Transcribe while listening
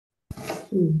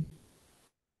So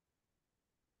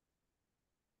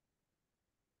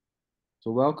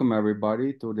welcome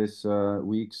everybody to this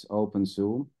week's open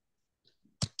Zoom.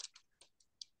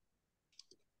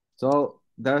 So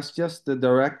there's just the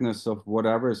directness of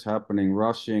whatever is happening,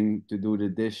 rushing to do the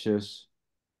dishes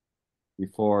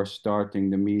before starting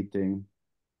the meeting,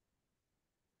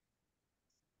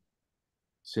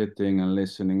 sitting and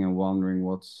listening and wondering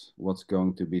what's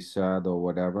going to be said or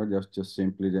whatever. There's just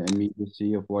simply the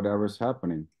immediacy of whatever is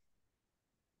happening.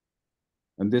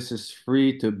 And this is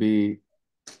free to be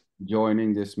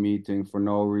joining this meeting for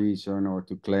no reason, or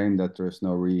to claim that there is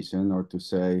no reason, or to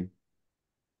say,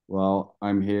 well,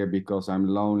 I'm here because I'm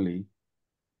lonely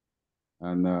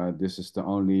and this is the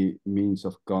only means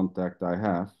of contact I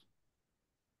have.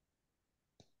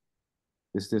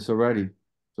 Is this already?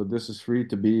 So this is free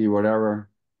to be whatever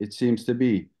it seems to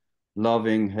be.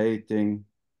 Loving, hating,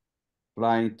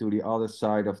 flying to the other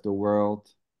side of the world,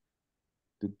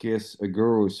 to kiss a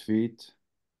guru's feet.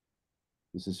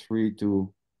 This is free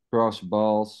to crush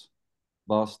balls,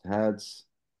 bust heads,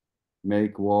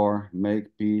 make war,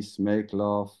 make peace, make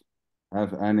love,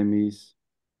 have enemies.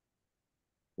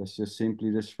 That's just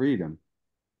simply this freedom.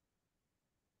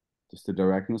 Just the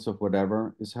directness of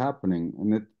whatever is happening.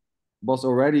 And it was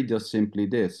already just simply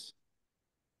this.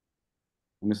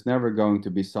 And it's never going to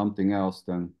be something else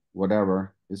than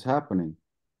whatever is happening.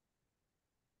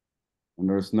 And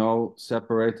there's no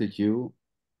separated you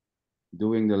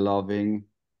doing the loving,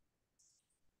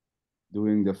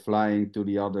 doing the flying to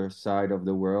the other side of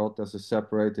the world. There's a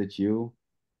separated you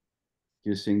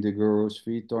kissing the guru's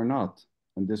feet or not.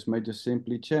 And this may just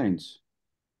simply change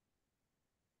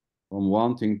from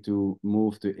wanting to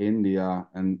move to India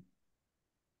and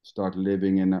start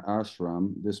living in an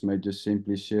ashram. This may just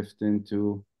simply shift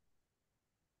into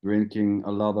drinking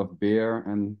a lot of beer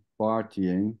and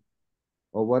partying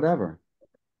or whatever.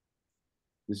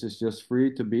 This is just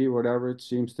free to be whatever it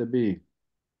seems to be.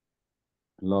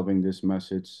 Loving this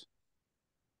message.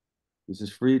 This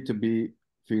is free to be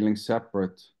feeling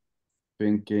separate,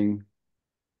 thinking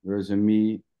there is a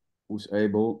me who's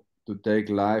able to take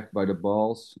life by the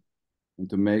balls and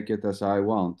to make it as I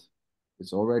want.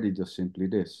 It's already just simply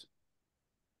this.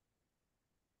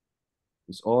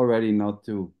 It's already not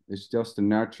two. It's just a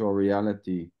natural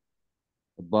reality.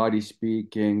 A body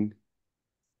speaking,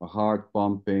 a heart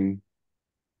pumping,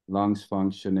 lungs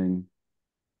functioning.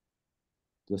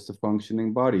 Just a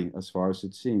functioning body as far as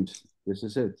it seems. This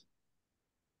is it.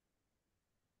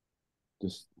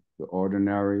 Just the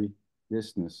ordinary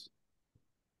business.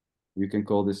 You can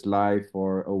call this life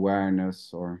or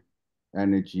awareness or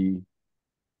energy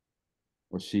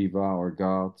or Shiva or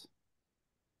God.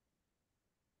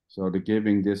 So the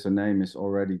giving this a name is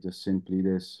already just simply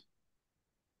this.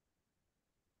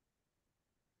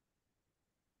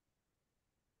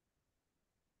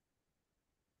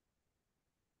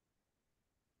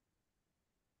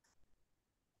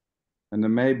 And there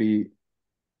may be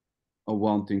a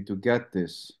wanting to get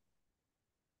this.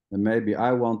 And maybe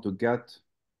I want to get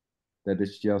that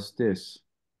it's just this.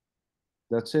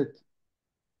 That's it.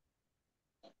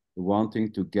 The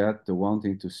wanting to get, the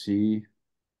wanting to see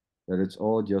that it's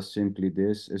all just simply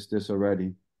this, is this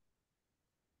already.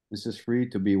 This is free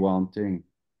to be wanting.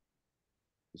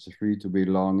 This is free to be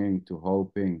longing, to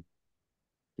hoping,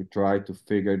 to try to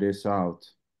figure this out.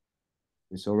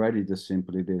 It's already just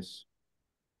simply this.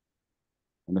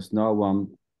 And there's no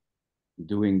one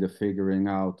doing the figuring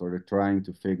out or the trying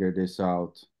to figure this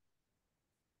out.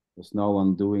 There's no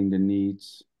one doing the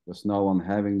needs. There's no one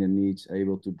having the needs,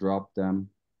 able to drop them.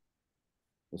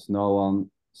 There's no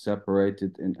one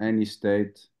separated in any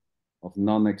state of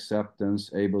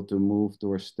non-acceptance, able to move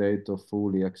to a state of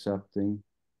fully accepting.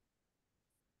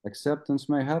 Acceptance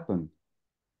may happen.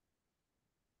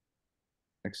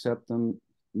 Acceptance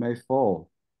may fall.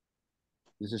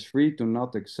 This is free to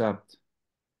not accept.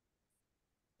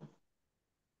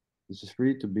 This is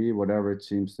free to be whatever it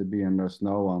seems to be, and there's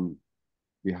no one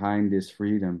behind this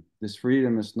freedom. This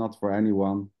freedom is not for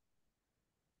anyone.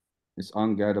 It's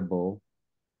ungettable,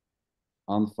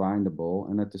 unfindable,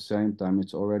 and at the same time,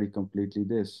 it's already completely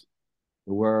this.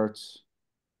 The words,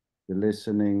 the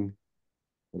listening,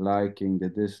 the liking, the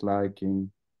disliking,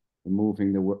 the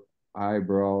moving the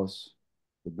eyebrows,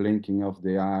 the blinking of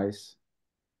the eyes,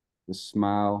 the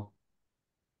smile,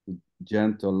 the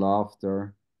gentle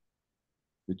laughter,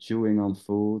 the chewing on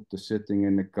food, the sitting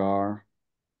in the car,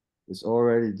 is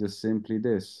already just simply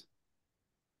this.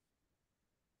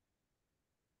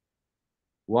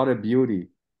 What a beauty.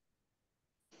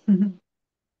 Boom,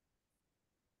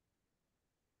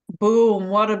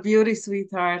 what a beauty,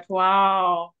 sweetheart.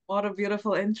 Wow, what a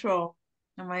beautiful intro.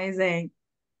 Amazing.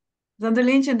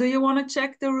 Zanderlientje, do you want to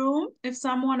check the room if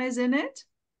someone is in it?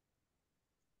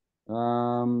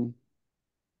 Um,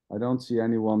 I don't see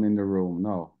anyone in the room.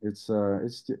 No, it's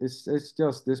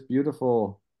just this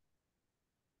beautiful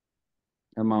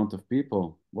amount of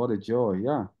people. What a joy.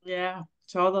 Yeah. Yeah,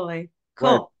 totally. Wait,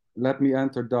 Cool. let me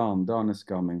enter Dawn. Dawn is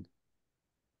coming.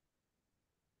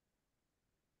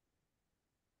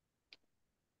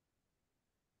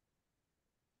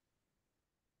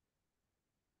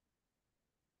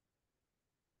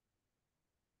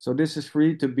 So this is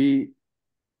free to be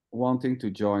wanting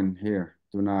to join here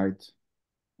tonight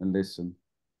and listen.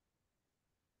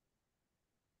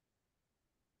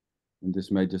 And this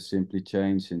may just simply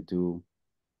change into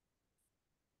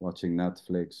watching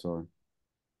Netflix or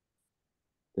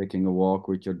taking a walk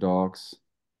with your dogs.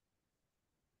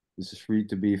 This is free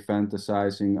to be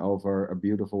fantasizing over a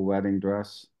beautiful wedding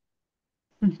dress.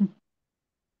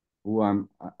 Who am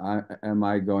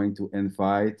I going to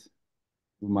invite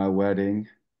to my wedding?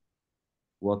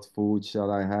 What food shall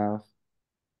I have?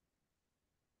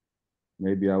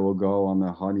 Maybe I will go on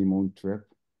a honeymoon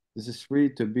trip. This is free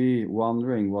to be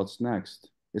wondering what's next.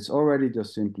 It's already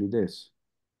just simply this.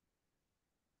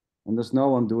 And there's no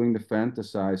one doing the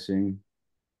fantasizing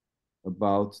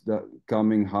about the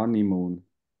coming honeymoon.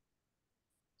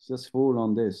 It's just full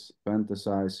on this,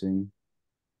 fantasizing,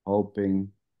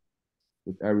 hoping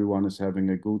that everyone is having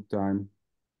a good time,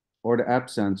 or the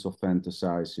absence of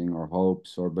fantasizing, or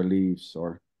hopes, or beliefs,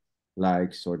 or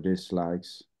likes or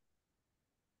dislikes.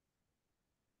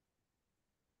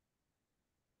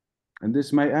 And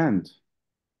this may end.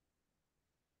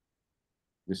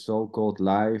 This so-called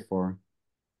life or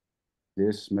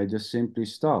this may just simply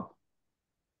stop,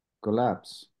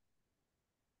 collapse.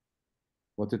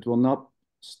 But it will not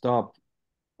stop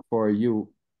for you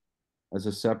as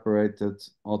a separated,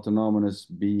 autonomous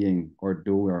being or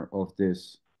doer of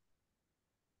this.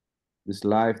 This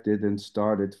life didn't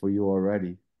start it for you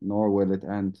already, nor will it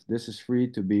end. This is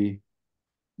free to be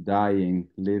dying,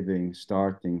 living,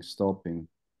 starting, stopping.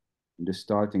 This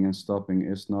starting and stopping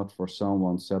is not for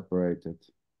someone separated.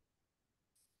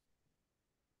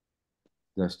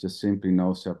 There's just simply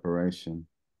no separation.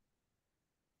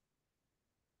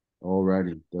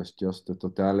 Already, there's just the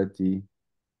totality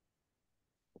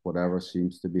of whatever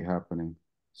seems to be happening.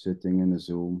 Sitting in a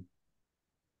Zoom.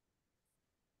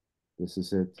 This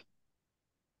is it.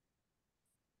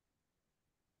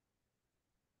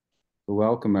 So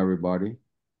welcome, everybody.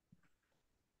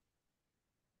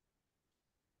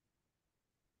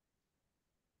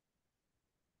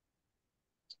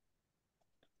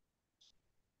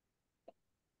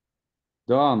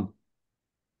 Don,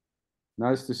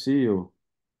 nice to see you.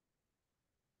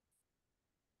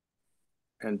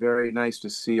 And very nice to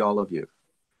see all of you.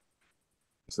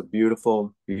 It's a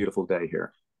beautiful, beautiful day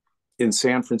here in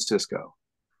San Francisco.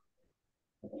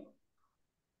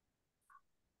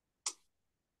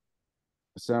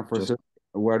 San Francisco,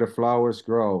 where the flowers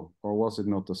grow, or was it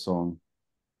not a song?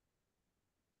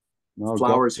 No,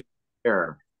 Flowers in the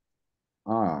air.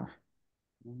 Ah.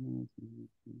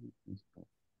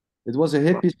 It was a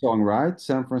hippie song, right?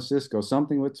 San Francisco,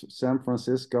 something with San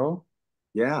Francisco.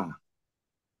 Yeah.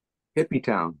 Hippie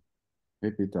town.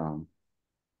 Hippie town.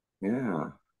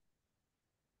 Yeah.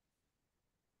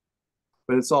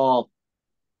 But it's all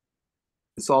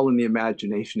in the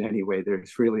imagination anyway.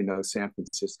 There's really no San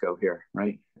Francisco here,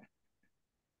 right?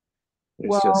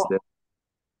 It's just Well, that.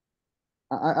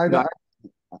 I, No,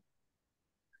 I,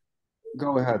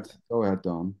 go ahead. Go ahead,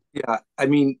 Don. yeah. I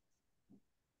mean,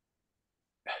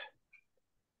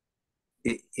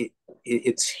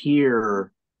 it's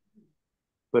here,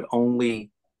 but only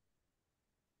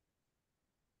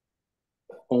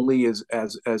as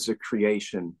a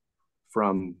creation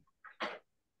from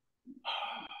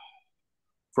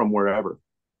wherever.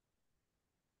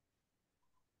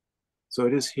 So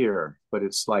it is here, but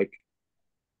it's like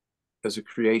as a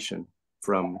creation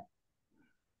from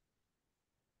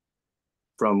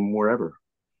wherever.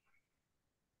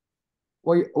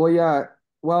 Well, yeah.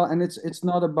 Well, and it's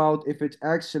not about if it's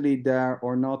actually there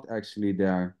or not actually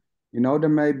there. There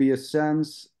may be a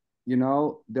sense,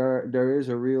 there is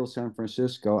a real San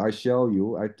Francisco. I show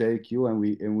you, I take you, and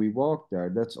we walk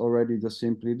there. That's already just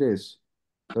simply this.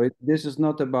 So this is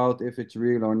not about if it's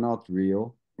real or not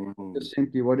real. Mm-hmm. Just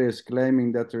simply what is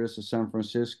claiming that there is a San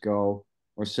Francisco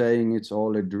or saying it's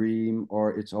all a dream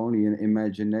or it's only an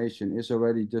imagination is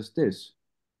already just this.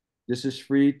 This is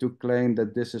free to claim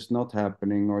that this is not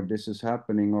happening or this is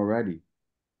happening already.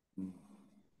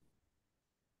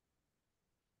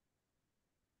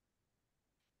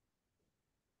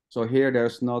 So here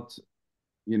there's not,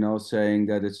 saying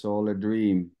that it's all a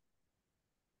dream.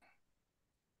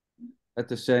 at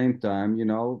the same time,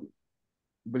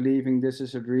 believing this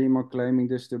is a dream or claiming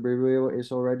this to be real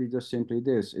is already just simply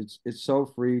this. It's so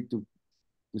free to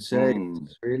say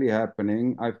it's really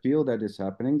happening. I feel that it's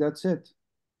happening. That's it.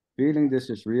 Feeling this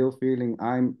is real, feeling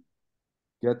I'm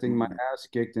getting my ass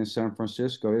kicked in San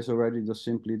Francisco is already just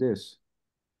simply this.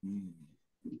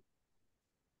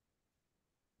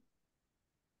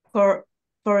 For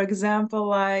example,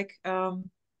 like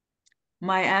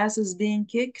my ass is being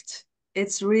kicked.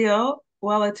 It's real.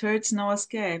 Well, it hurts, no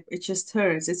escape. It just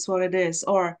hurts. It's what it is.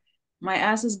 Or my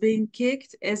ass is being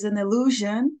kicked is an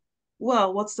illusion.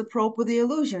 Well, what's the probe with the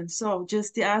illusion? So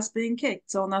just the ass being kicked.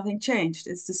 So nothing changed.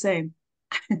 It's the same.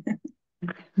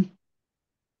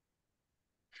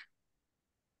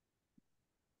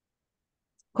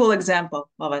 Cool example.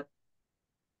 Love it.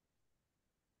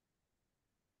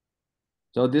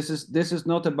 So this is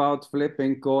not about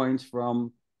flipping coins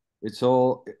from it's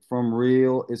all from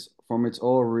real, it's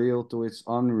all real to it's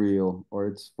unreal, or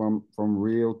it's from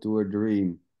real to a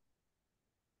dream.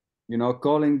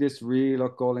 Calling this real or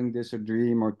calling this a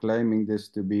dream or claiming this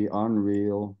to be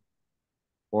unreal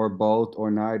or both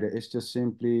or neither is just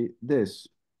simply this.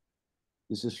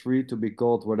 This is free to be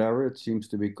called whatever it seems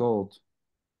to be called.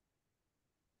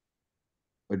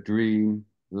 A dream,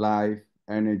 life,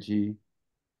 energy,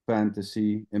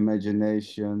 fantasy,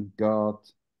 imagination, God,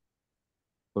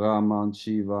 Brahman,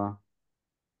 Shiva.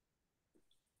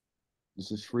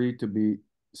 This is free to be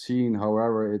seen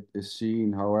however it is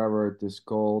seen, however it is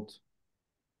called.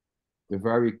 The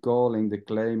very calling, the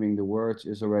claiming, the words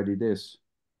is already this.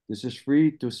 This is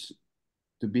free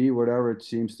to be whatever it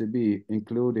seems to be,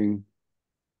 including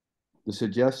the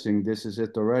suggesting this is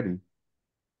it already.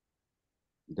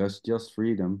 That's just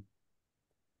freedom.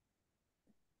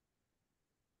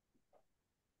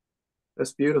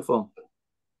 That's beautiful.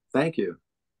 Thank you.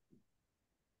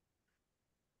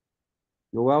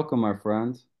 You're welcome, my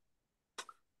friend.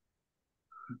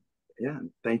 Yeah,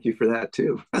 thank you for that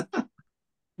too.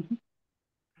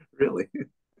 Really.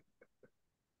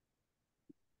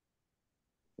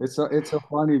 It's so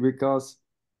funny because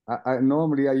I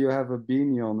normally you have a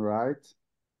beanie on, right?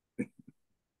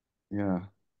 Yeah.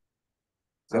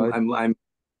 So I'm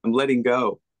letting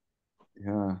go.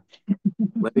 yeah.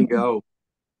 Letting go.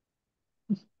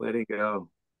 Letting go.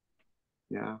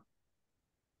 Yeah.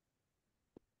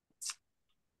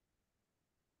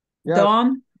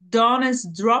 Yeah. Dawn is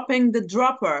dropping the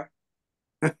dropper.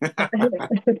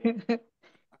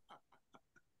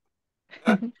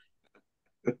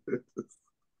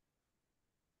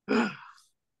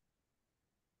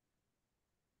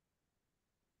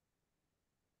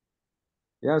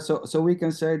 Yeah, so we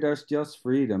can say there's just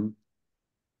freedom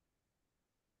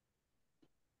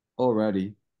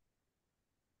already.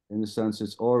 In the sense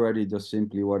it's already just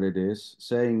simply what it is.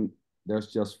 Saying there's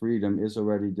just freedom is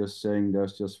already just saying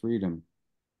there's just freedom.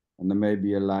 And there may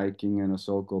be a liking and a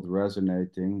so-called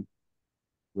resonating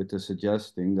with the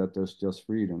suggesting that there's just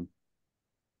freedom.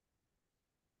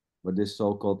 But this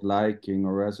so-called liking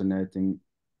or resonating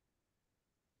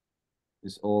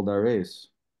is all there is.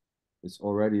 It's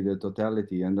already the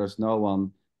totality, and there's no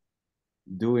one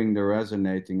doing the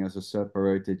resonating as a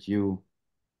separated you.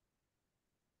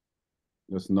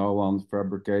 There's no one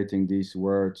fabricating these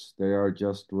words. They are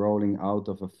just rolling out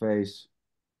of a face.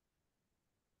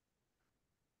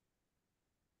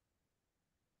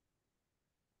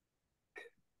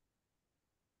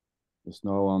 There's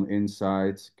no one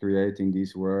inside creating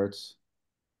these words,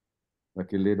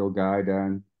 like a little guy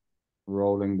then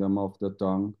rolling them off the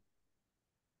tongue.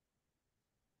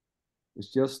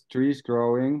 It's just trees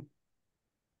growing,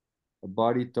 a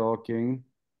body talking,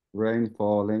 rain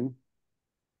falling,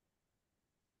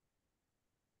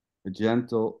 a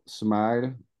gentle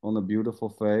smile on a beautiful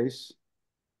face.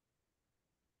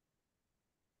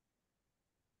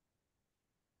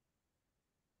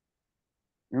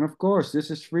 And of course,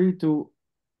 this is free to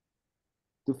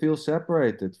feel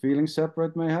separated. Feeling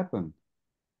separate may happen.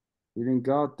 Feeling,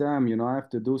 God damn, I have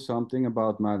to do something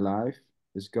about my life.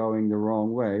 It's going the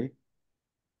wrong way.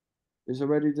 Is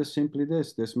already just simply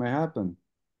this. This may happen.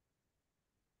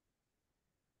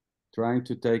 Trying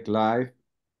to take life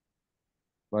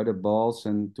by the balls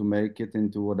and to make it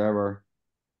into whatever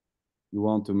you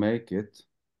want to make it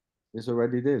is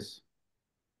already this.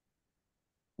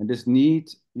 And this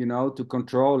need, to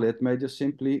control it may just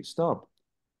simply stop.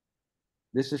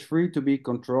 This is free to be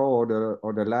control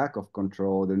or the lack of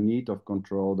control, the need of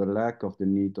control, the lack of the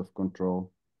need of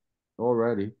control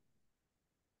already.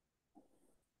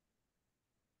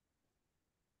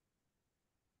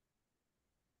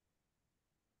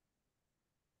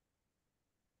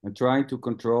 And trying to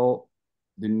control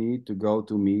the need to go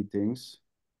to meetings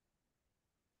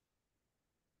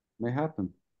may happen.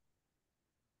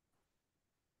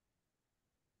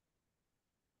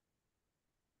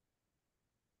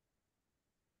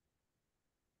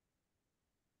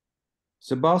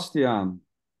 Sebastian,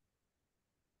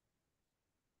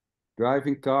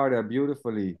 driving car there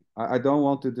beautifully. I don't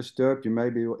want to disturb you.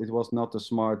 Maybe it was not a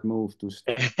smart move to.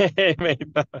 Maybe.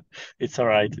 It's all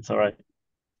right. It's all right.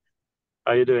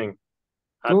 How are you doing?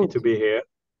 Happy Good. to be here.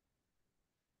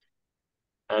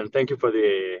 And thank you for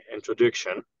the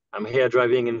introduction. I'm here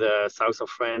driving in the south of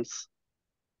France.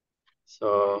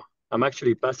 So I'm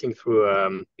actually passing through a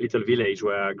little village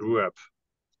where I grew up.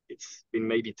 It's been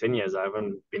maybe 10 years. I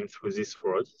haven't been through this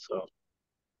road. So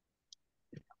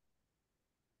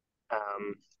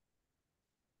um,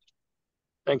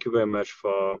 thank you very much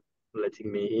for letting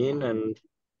me in. And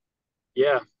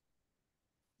yeah,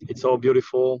 it's all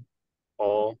beautiful,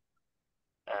 all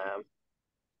um,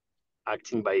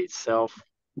 acting by itself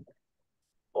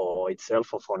or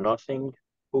for nothing.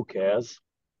 Who cares?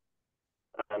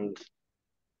 And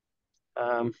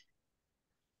um,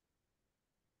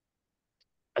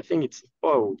 I think it's,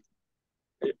 oh,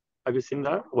 have you seen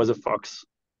that? It was a fox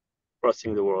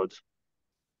crossing the road.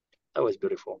 That was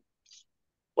beautiful.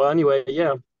 Well, anyway,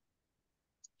 yeah,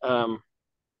 um,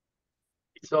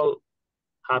 it's all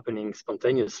happening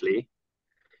spontaneously,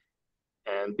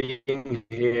 and being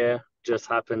here just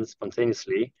happens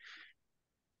spontaneously.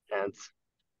 And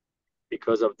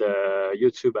because of the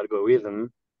YouTube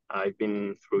algorithm, I've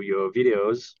been through your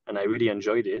videos and I really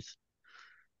enjoyed it.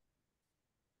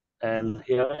 And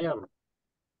here I am,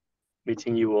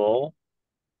 meeting you all.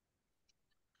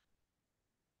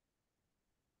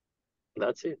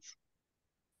 That's it.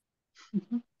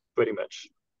 Pretty much.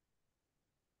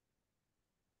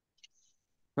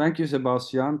 Thank you,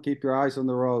 Sebastian. Keep your eyes on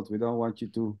the road. We don't want you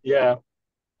to Yeah,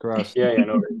 crash. yeah,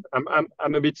 no.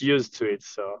 I'm a bit used to it,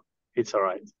 so it's all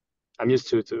right. I'm used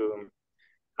to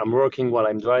I'm working while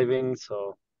I'm driving,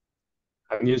 so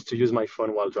I'm used to use my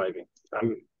phone while driving.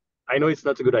 I know it's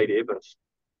not a good idea, but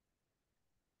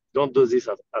don't do this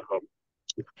at home.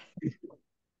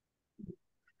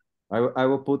 I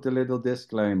will put a little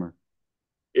disclaimer.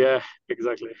 Yeah,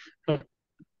 exactly.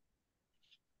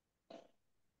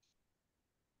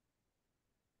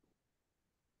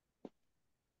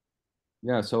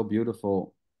 Yeah, so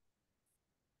beautiful.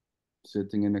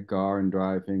 Sitting in a car and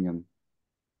driving, and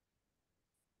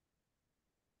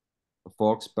a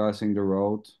fox passing the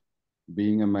road,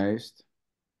 being amazed,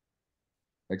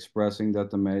 expressing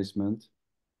that amazement.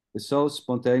 It's so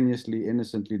spontaneously,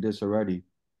 innocently this already.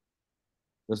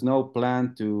 There's no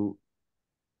plan to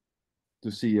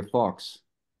see a fox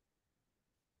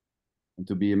and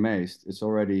to be amazed. It's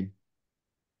already,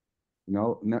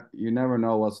 you never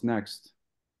know what's next.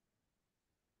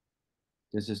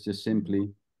 This is just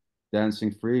simply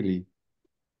dancing freely,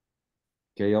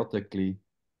 chaotically.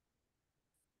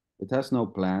 It has no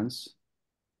plans.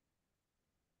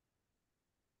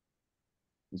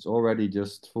 It's already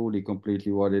just fully,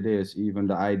 completely what it is. Even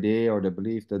the idea or the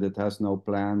belief that it has no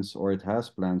plans or it has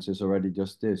plans is already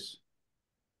just this.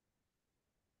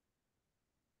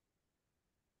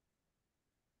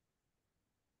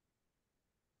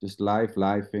 Just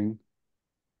lifing.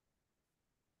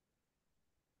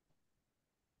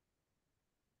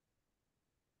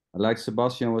 Like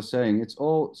Sebastian was saying, it's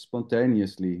all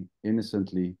spontaneously,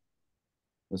 innocently.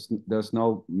 There's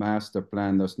no master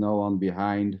plan. There's no one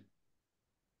behind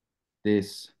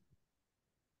this.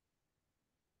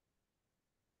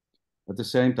 At the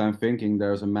same time, thinking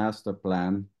there's a master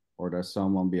plan or there's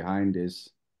someone behind this,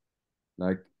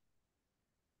 like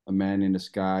a man in the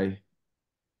sky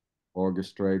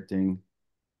orchestrating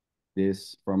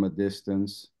this from a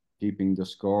distance, keeping the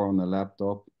score on the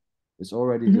laptop. It's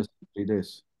already just simply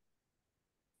this.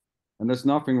 And there's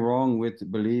nothing wrong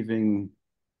with believing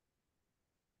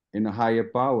in a higher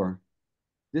power.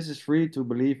 This is free to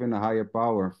believe in a higher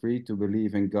power, free to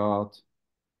believe in God,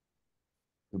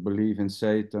 to believe in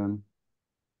Satan,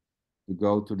 to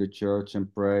go to the church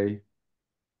and pray,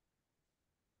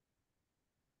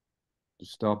 to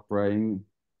stop praying.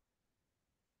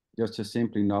 Just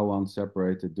simply no one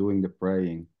separated, doing the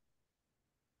praying,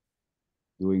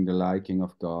 doing the liking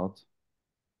of God.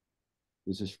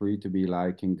 This is free to be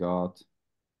liking God,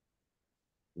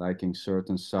 liking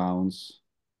certain sounds,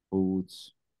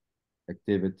 foods,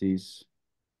 activities.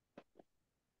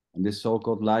 And this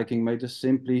so-called liking may just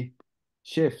simply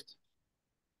shift.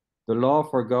 The law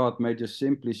for God may just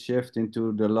simply shift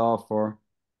into the law for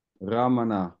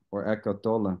Ramana or Eckhart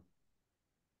Tolle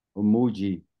or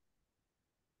Muji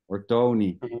or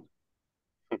Tony.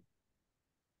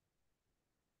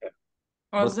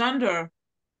 Or But, Zander.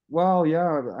 well,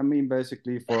 yeah, I mean,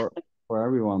 basically for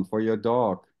everyone, for your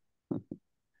dog.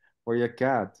 for your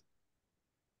cat.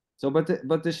 So,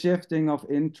 but the shifting of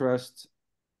interest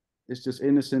is just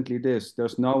innocently this.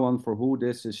 There's no one for who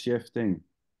this is shifting.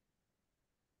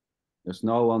 There's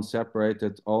no one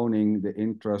separated, owning the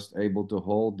interest, able to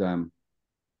hold them,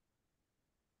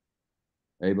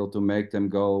 able to make them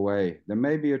go away. Then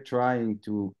maybe you're trying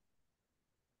to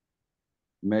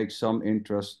make some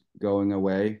interest going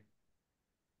away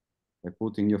by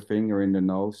putting your finger in the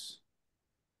nose.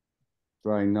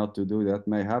 Trying not to do that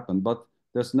may happen, but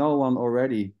there's no one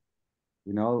already,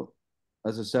 you know,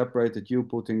 as a separated you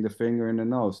putting the finger in the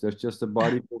nose. There's just a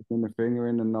body putting the finger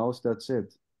in the nose. That's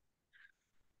it.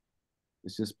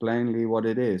 It's just plainly what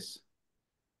it is.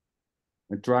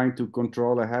 And trying to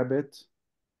control a habit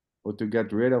or to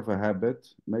get rid of a habit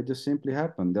may just simply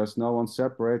happen. There's no one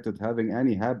separated having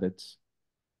any habits.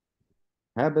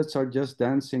 Habits are just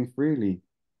dancing freely.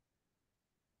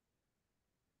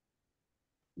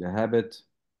 The habit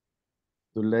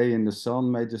to lay in the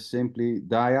sun may just simply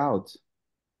die out.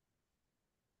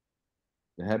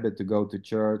 The habit to go to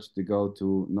church, to go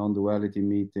to non-duality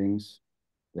meetings,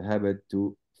 the habit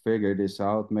to figure this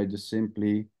out may just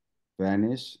simply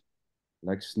vanish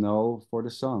like snow for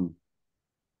the sun.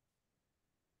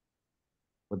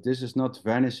 But this is not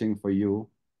vanishing for you.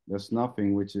 There's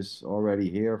nothing which is already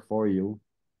here for you.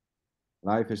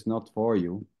 Life is not for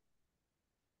you.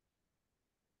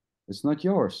 It's not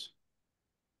yours.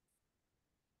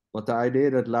 But the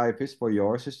idea that life is for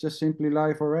yours is just simply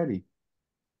life already.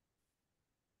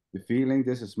 The feeling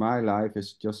this is my life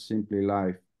is just simply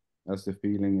life. That's the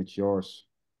feeling it's yours.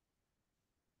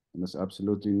 And there's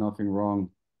absolutely nothing wrong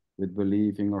with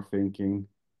believing or thinking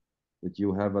that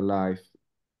you have a life.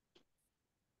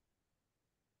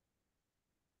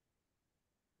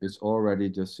 It's already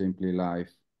just simply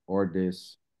life, or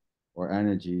this, or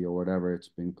energy, or whatever it's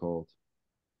been called.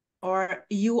 Or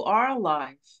you are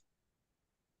alive.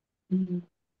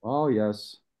 Oh,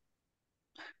 yes.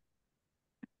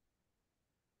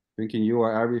 Thinking you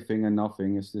are everything and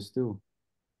nothing is this too.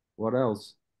 What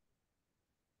else?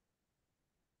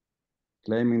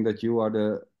 Claiming that you are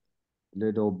the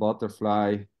little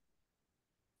butterfly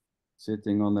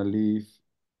sitting on a leaf,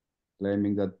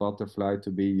 claiming that butterfly to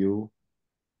be you,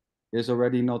 is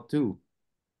already not two.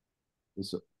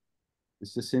 It's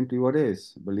just simply what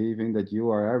is. Believing that you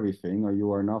are everything or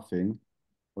you are nothing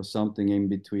or something in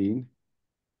between.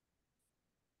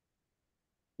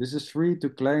 This is free to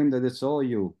claim that it's all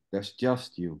you. There's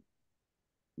just you,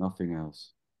 nothing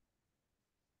else.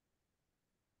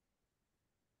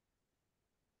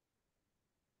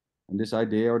 And this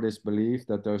idea or this belief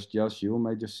that there's just you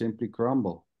may just simply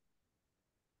crumble.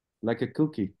 Like a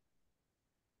cookie.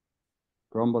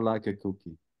 Crumble like a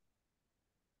cookie.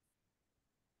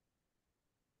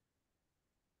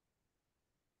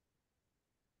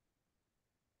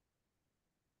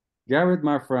 Garrett,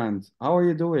 my friend, how are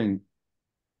you doing?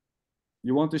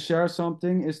 You want to share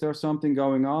something? Is there something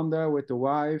going on there with the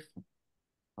wife?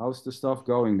 How's the stuff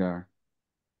going there?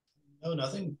 No,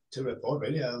 nothing to report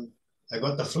really. I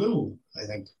got the flu, I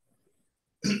think.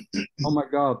 Oh my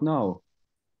God, no.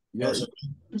 Yeah, so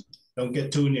don't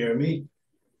get too near me.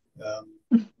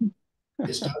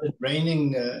 It started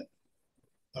raining.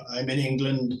 I'm in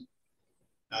England,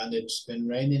 and it's been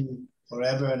raining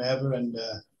forever and ever, and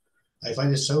I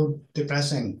find it so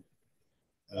depressing.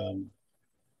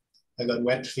 I got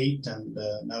wet feet, and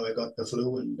now I got the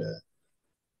flu, and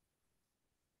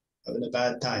having a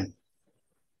bad time.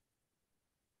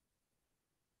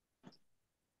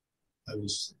 I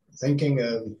was thinking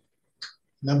a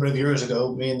number of years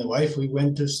ago, me and the wife, we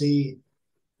went to see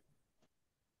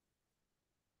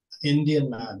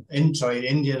Indian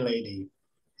lady.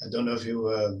 I don't know if you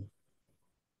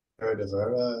heard of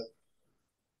her,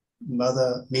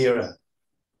 Mother Mira.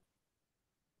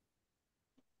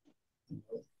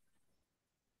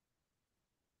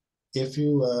 If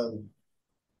you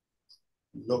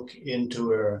look into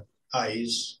her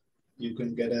eyes, you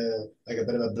can get a bit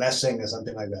of a blessing or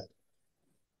something like that.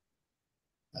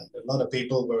 And a lot of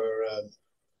people were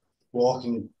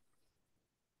walking,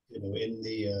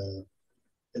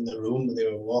 in the room. They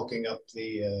were walking up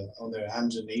on their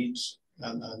hands and knees,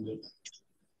 and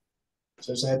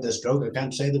so I had the stroke. I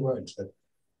can't say the words, but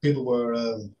people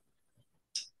were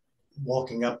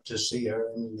walking up to see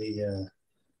her in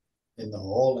the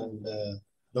hall and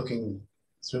looking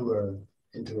through her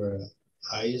into her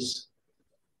eyes,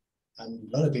 and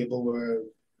a lot of people were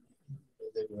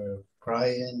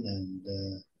crying and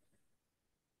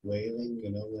wailing,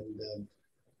 and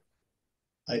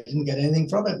I didn't get anything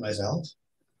from it myself,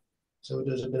 so it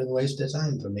was a bit of a waste of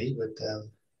time for me. But a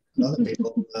lot of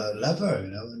people love her,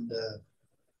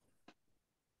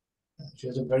 She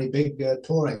has a very big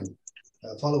touring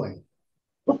following.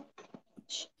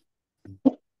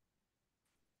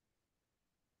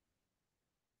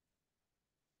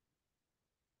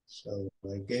 So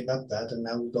I gave up that, and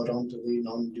now we got on to the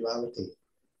non-duality.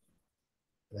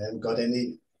 I haven't got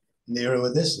any nearer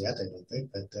with this yet, I don't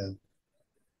think, but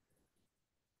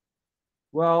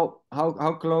Well,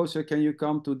 how closer can you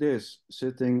come to this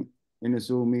sitting in a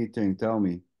Zoom meeting? Tell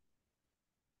me.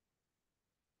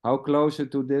 How closer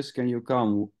to this can you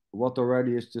come? What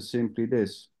already is just simply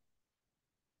this?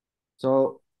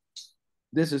 So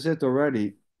this is it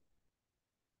already.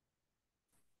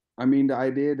 I mean, the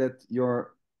idea that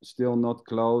you're still not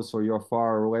close or you're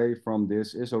far away from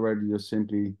this is already just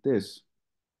simply this.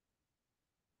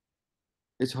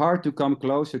 It's hard to come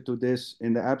closer to this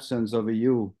in the absence of a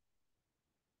you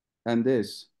and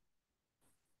this.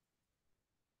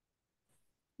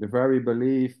 The very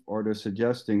belief or the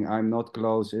suggesting I'm not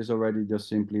close is already just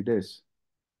simply this.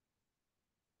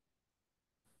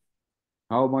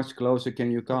 How much closer can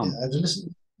you come? yeah, I was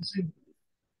listening.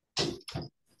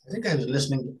 I think I was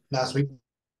listening last week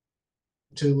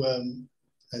to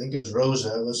I think it was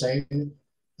Rosa was saying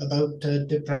about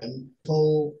depression.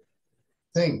 Whole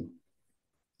thing.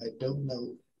 I don't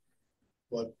know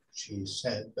what she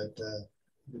said, but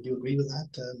would you agree with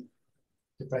that?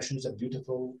 Depression is a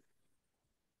beautiful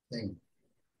thing.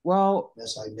 Well,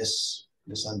 Yes, I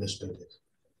misunderstood it.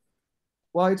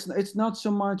 well, it's not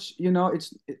so much,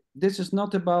 this is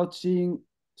not about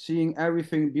seeing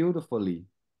everything beautifully.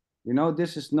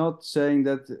 This is not saying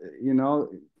that,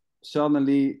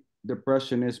 suddenly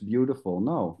depression is beautiful.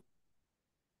 No.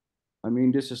 I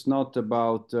mean, this is not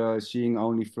about seeing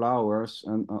only flowers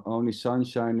and only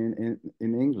sunshine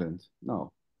in England.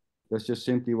 No. That's just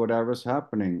simply whatever's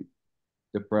happening.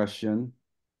 Depression,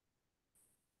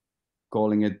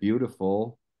 calling it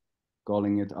beautiful,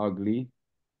 calling it ugly,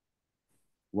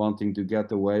 wanting to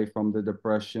get away from the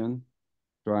depression,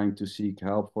 trying to seek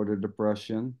help for the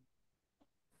depression,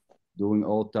 doing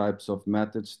all types of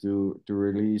methods to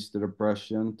release the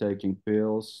depression, taking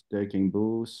pills, taking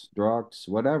booze, drugs,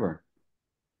 whatever.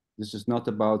 This is not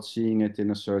about seeing it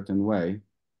in a certain way.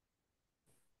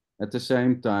 At the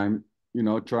same time,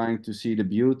 trying to see the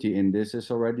beauty in this is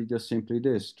already just simply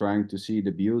this. Trying to see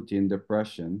the beauty in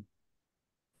depression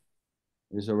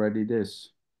is already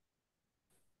this.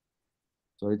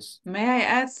 So it's. May I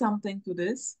add something to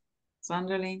this,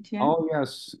 Sander? Oh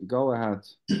yes, go ahead.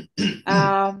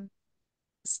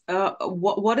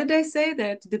 What did I say?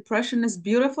 That depression is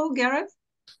beautiful, Gareth?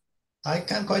 I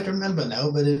can't quite remember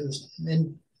now, but it was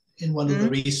in one of the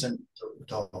recent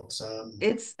talks.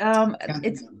 It's remember.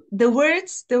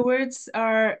 the words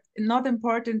are not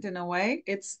important in a way.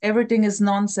 It's everything is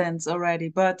nonsense already.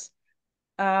 But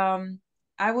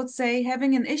I would say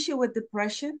having an issue with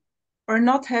depression or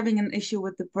not having an issue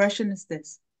with depression is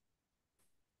this.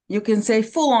 You can say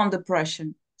full on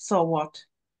depression. So what?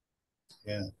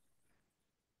 Yeah.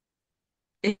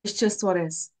 It's just what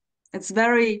is. It's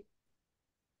very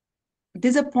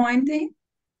disappointing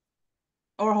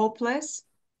or hopeless.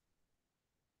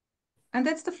 And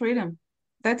that's the freedom.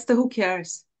 That's the who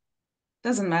cares.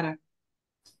 Doesn't matter.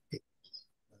 That's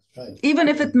right. Even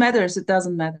if it matters, it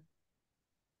doesn't matter.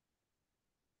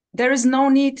 There is no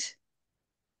need.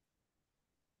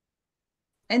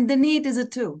 And the need is a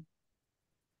two.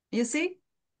 You see?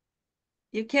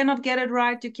 You cannot get it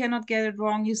right. You cannot get it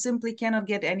wrong. You simply cannot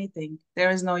get anything. There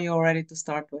is no you already to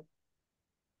start with.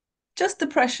 Just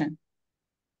depression.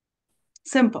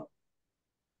 Simple.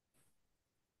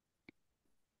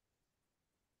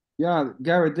 Yeah,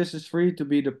 Garrett, this is free to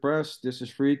be depressed. This is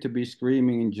free to be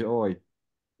screaming in joy.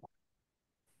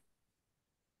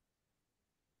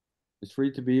 It's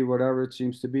free to be whatever it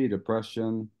seems to be.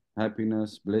 Depression,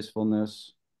 happiness,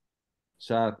 blissfulness,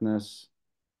 sadness.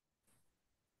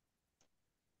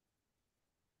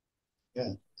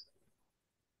 Yeah.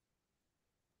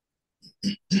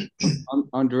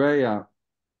 Andrea,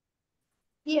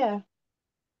 Yeah.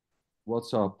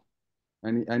 what's up?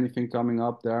 Anything coming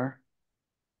up there?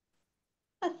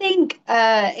 I think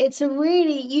it's a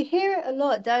really you hear it a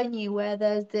lot, don't you, where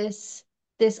there's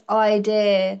this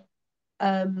idea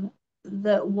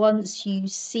that once you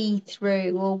see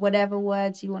through or whatever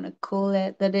words you want to call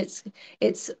it, that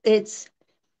it's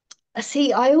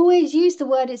see, I always use the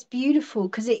word it's beautiful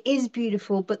because it is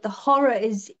beautiful, but the horror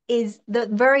is the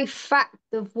very fact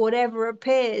of whatever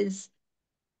appears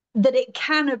that it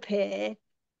can appear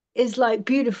is like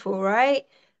beautiful, right?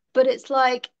 But it's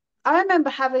like I remember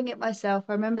having it myself.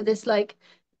 I remember this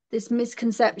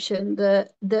misconception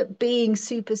that being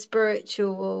super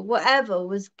spiritual or whatever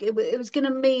was it was going to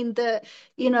mean that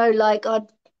like I'd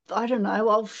I don't know,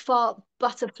 I'll fart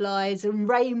butterflies and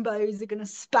rainbows are going to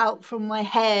spout from my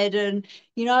head, and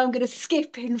I'm going to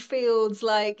skip in fields,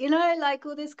 like like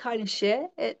all this kind of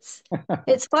shit. It's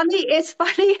funny. It's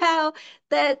funny how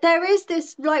there is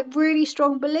this like really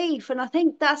strong belief, and I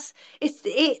think that's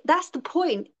the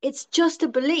point. It's just a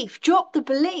belief. Drop the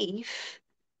belief,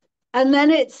 and then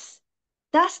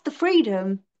that's the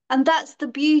freedom, and that's the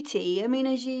beauty. I mean,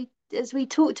 as we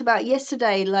talked about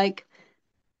yesterday, like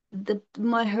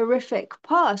my horrific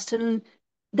past, and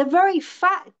the very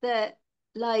fact that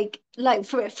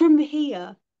from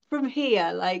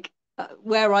here like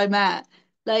where I'm at,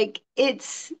 like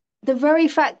it's the very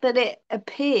fact that it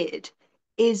appeared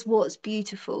is what's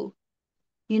beautiful.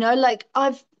 Like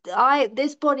I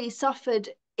this body suffered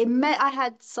I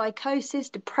had psychosis,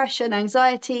 depression,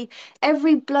 anxiety,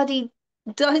 every bloody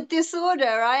disorder.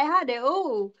 I had it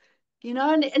all,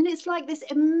 and it's like this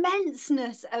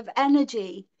immenseness of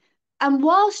energy, and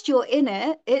whilst you're in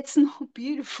it, it's not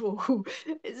beautiful.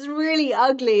 It's really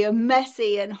ugly and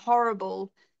messy and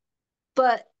horrible,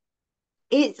 but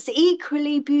it's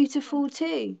equally beautiful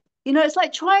too. It's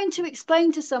like trying to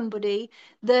explain to somebody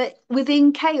that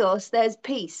within chaos there's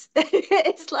peace.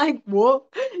 It's like, what?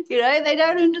 They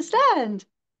don't understand.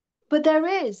 But there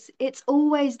is. It's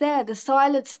always there. The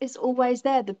silence is always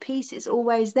there. The peace is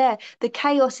always there. The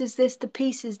chaos is this, the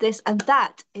peace is this, and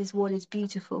that is what is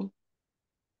beautiful.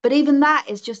 But even that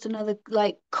is just another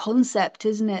like concept,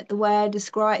 isn't it? The way I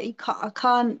describe it,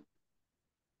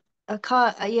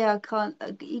 yeah, I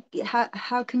can't.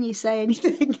 How can you say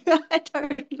anything? I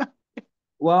don't know.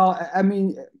 Well, I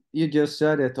mean, you just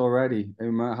said it already.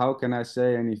 How can I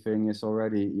say anything? It's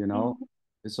already,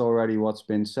 it's already what's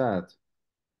been said.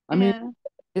 I mean,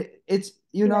 Yeah, it's,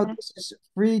 yeah. this is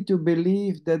free to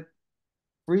believe that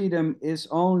freedom is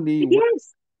only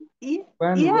Yes. Yeah,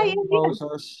 when yeah, yeah, yeah. rainbows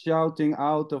are shouting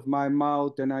out of my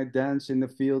mouth and I dance in the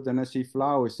field and I see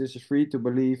flowers. This is free to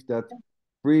believe that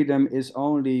freedom is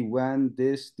only when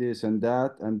this and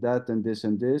that and that and this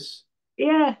and this.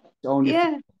 Yeah, It's only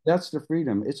yeah. that's the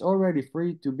freedom. It's already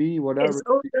free to be It's whatever,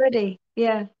 already.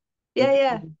 Yeah, yeah,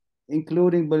 yeah,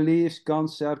 including beliefs,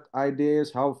 concept,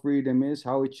 ideas, how freedom is,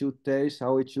 how it should taste,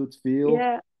 how it should feel,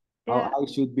 yeah, how yeah, I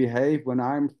should behave when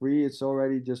I'm free. It's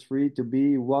already just free to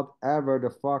be whatever the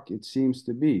fuck it seems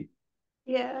to be.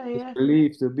 yeah, It's yeah,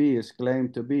 believed to be, is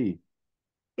claimed to be.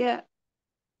 yeah.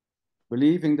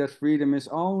 Believing that freedom is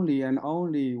only and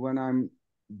only when I'm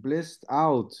blissed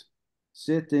out,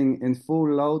 sitting in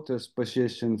full lotus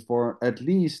position for at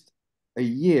least a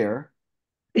year,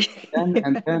 then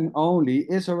and then only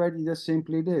is already just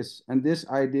simply this. And this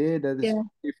idea that it's Yeah,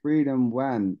 only freedom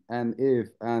when and if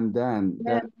and then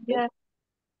yeah, yeah,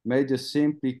 may just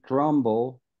simply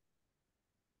crumble.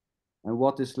 And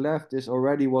what is left is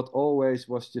already what always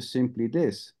was just simply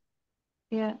this.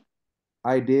 yeah.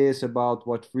 Ideas about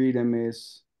what freedom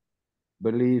is,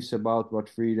 beliefs about what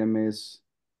freedom is,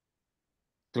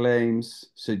 claims,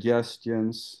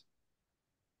 suggestions.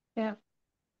 Yeah.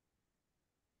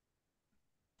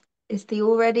 It's the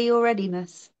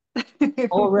alreadiness.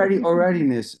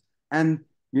 Alreadiness. And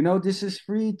this is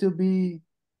free to be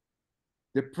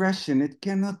depression. It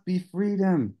cannot be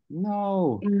freedom.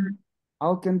 No. Mm,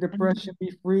 How can depression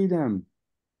be freedom?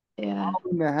 yeah, How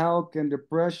in the hell can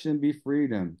depression be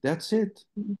freedom? That's it.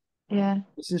 yeah,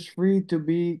 This is free to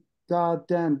be, God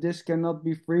damn, this cannot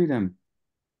be freedom.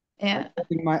 I'm yeah,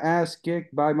 getting my ass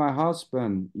kicked by my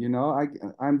husband.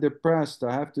 I'm depressed.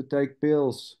 I have to take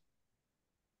pills.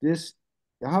 This,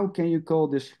 how can you call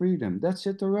this freedom? That's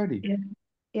it already. yeah,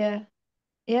 yeah,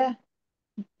 yeah.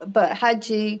 But had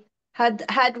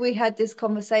we had this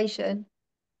conversation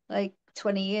like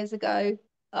 20 years ago,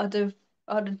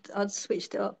 I'd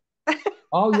switched it up.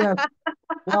 Oh yes.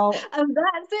 Well, And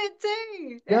that's it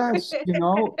too. yes,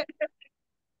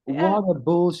 Yeah, what a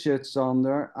bullshit,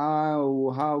 Sander.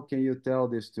 Oh, how can you tell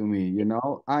this to me?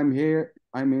 I'm here,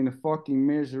 I'm in a fucking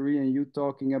misery, and you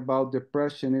talking about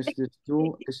depression. Is this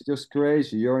true? It's just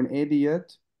crazy. You're an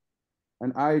idiot,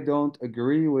 and I don't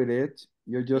agree with it.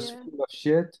 You're just yeah, full of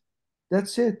shit.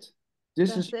 That's it.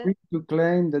 This is that's it. free to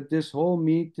claim that this whole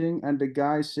meeting and the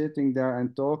guy sitting there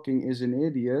and talking is an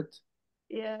idiot.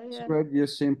 Yeah, It's yeah, already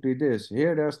just simply this.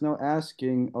 Here, there's no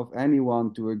asking of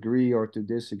anyone to agree or to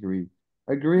disagree.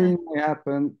 no, Agreeing may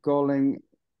happen, calling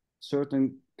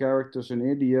certain characters an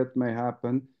idiot may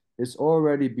happen. It's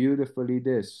already beautifully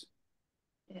this.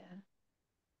 yeah,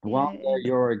 yeah, One it day is.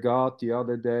 you're a god, the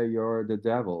other day you're the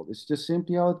devil. It's just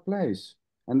simply how it plays.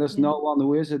 And there's Yeah, no one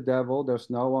who is a devil, there's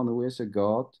no one who is a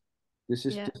god. This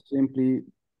is yeah, just simply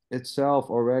itself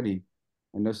already.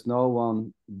 And there's no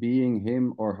one being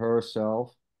him or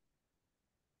herself.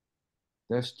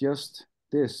 There's just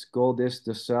this, call this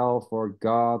the self or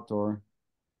God or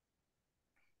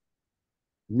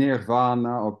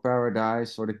nirvana or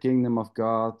paradise or the kingdom of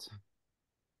God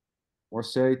or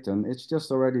Satan. It's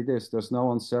just already this. There's no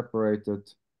one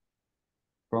separated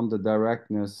from the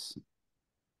directness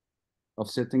of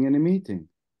sitting in a meeting.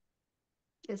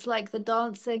 It's like the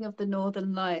dancing of the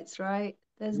Northern Lights, right?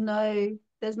 There's no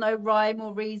rhyme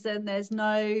or reason. There's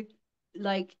no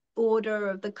like order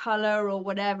of the color or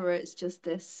whatever. It's just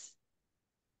this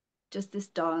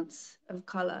dance of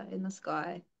color in the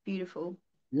sky. Beautiful.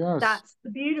 Yes. That's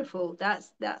the beautiful.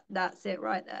 That's it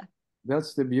right there.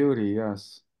 That's the beauty,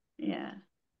 yes. Yeah.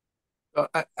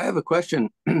 I have a question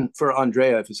for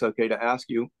Andrea, if it's okay to ask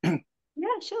you.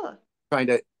 Yeah, sure. Trying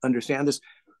to understand this.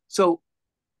 So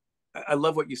I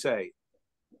love what you say.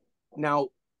 Now,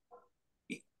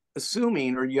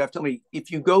 assuming, or you have to tell me,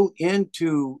 if you go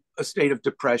into a state of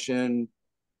depression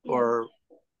or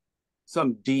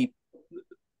some deep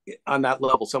on that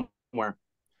level somewhere,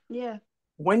 yeah,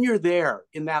 when you're there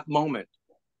in that moment,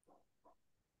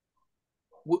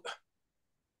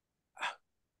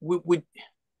 would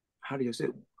how do you say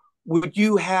it? Would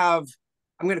you have,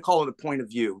 I'm going to call it a point of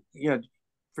view,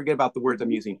 forget about the words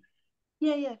I'm using.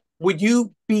 yeah. Would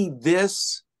you be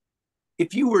this,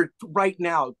 if you were right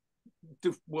now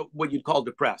what you'd call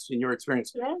depressed in your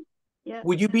experience? Yeah.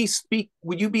 Would you be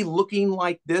looking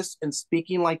like this and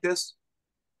speaking like this?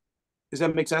 Does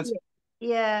that make sense?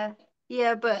 Yeah,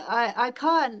 but I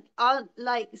can't.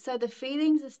 So the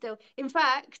feelings are still. In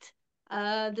fact,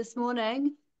 this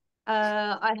morning,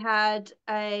 I had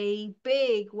a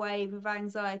big wave of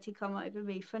anxiety come over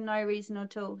me for no reason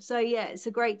at all. So yeah, it's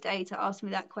a great day to ask me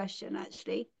that question,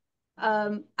 actually.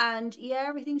 And yeah,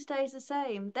 everything stays the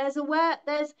same. There's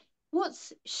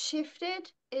what's shifted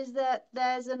is that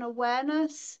there's an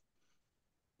awareness.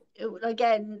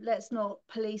 Again, let's not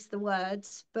police the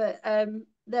words, but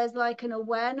there's like an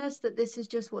awareness that this is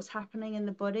just what's happening in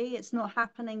the body. It's not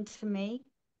happening to me.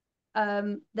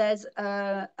 There's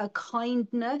a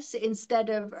kindness instead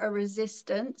of a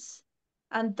resistance,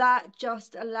 and that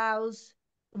just allows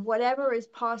whatever is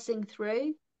passing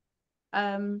through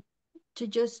to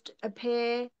just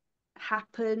appear,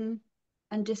 happen,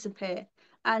 and disappear.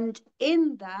 And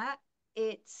in that,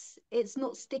 it's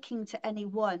not sticking to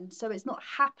anyone. So it's not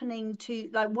happening to,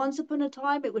 like, once upon a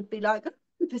time it would be like,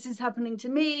 this is happening to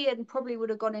me, and probably would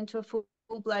have gone into a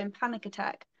full-blown panic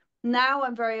attack. Now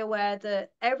I'm very aware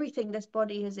that everything this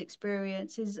body has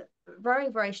experienced is very,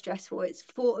 very stressful. It's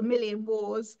fought a million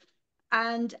wars.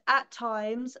 And at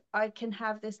times I can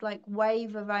have this like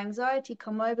wave of anxiety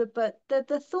come over, but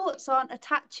the thoughts aren't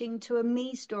attaching to a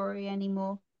me story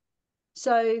anymore.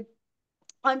 So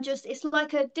it's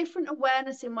like a different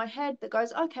awareness in my head that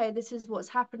goes, okay, this is what's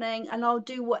happening, and I'll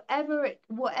do whatever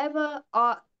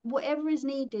is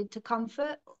needed to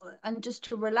comfort and just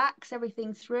to relax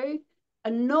everything through,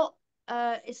 and not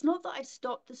it's not that I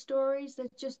stopped the stories.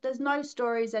 There's no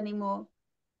stories anymore.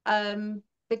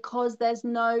 Because there's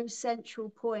no central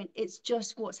point. It's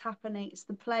just what's happening. It's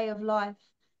the play of life,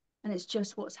 and it's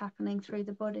just what's happening through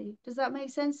the body. Does that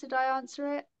make sense? Did I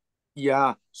answer it?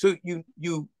 Yeah. So you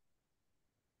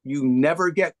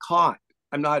never get caught.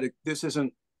 This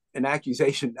isn't an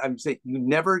accusation. I'm saying you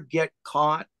never get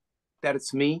caught that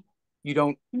it's me. You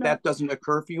don't, No. That doesn't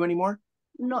occur for you anymore?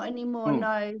 Not anymore.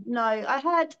 No. I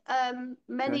had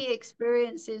many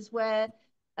experiences where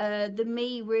the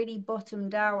me really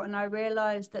bottomed out, and I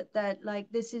realized that like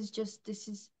this is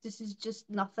just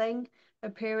nothing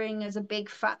appearing as a big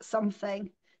fat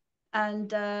something.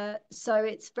 And so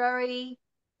it's very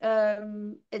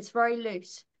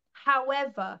loose.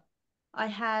 However, I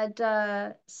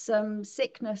had some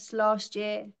sickness last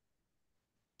year,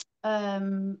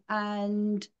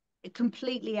 and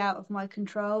completely out of my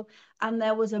control, and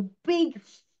there was a big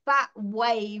fat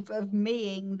wave of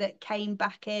meing that came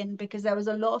back in because there was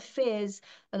a lot of fears,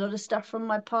 a lot of stuff from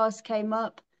my past came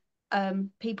up.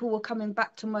 People were coming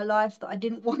back to my life that I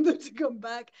didn't want them to come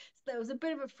back, so there was a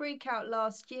bit of a freak out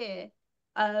last year.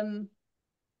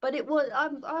 But it was,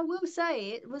 I will say,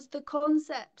 it was the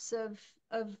concepts of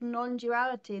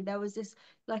non-duality. There was this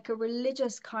like a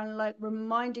religious kind of like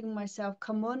reminding myself,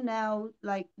 come on now,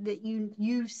 like that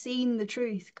you've seen the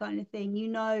truth kind of thing.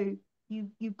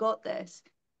 You've got this.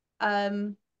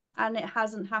 And it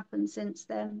hasn't happened since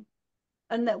then.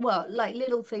 And that, well, like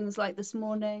little things like this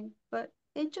morning, but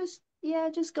it just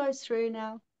goes through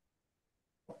now.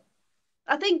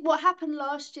 I think what happened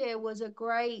last year was a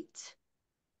great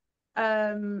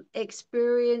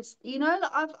experience.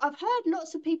 I've heard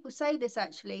lots of people say this,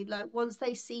 actually, like once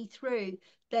they see through,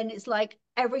 then it's like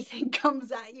everything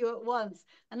comes at you at once,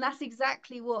 and that's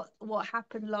exactly what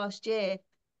happened last year.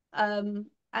 And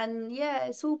yeah,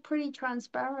 it's all pretty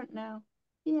transparent now.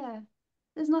 Yeah,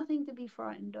 there's nothing to be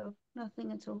frightened of,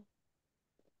 nothing at all.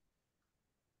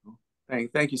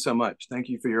 Thank you so much. Thank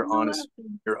you for your You're honesty,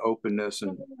 welcome. your openness,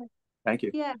 and thank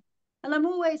you. Yeah. And I'm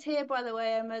always here, by the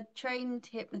way. I'm a trained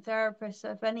hypnotherapist.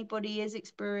 So if anybody is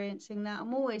experiencing that,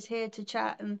 I'm always here to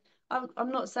chat. And I'm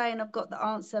not saying I've got the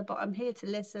answer, but I'm here to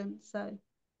listen. So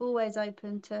always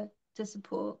open to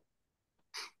support.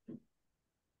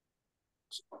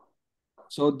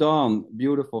 So Dawn,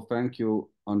 beautiful. Thank you,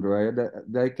 Andrea.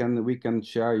 We can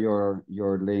share your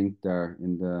link there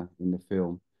in the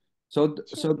film. So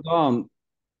Sure. Dawn,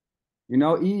 you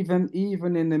know, even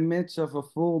in the midst of a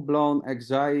full-blown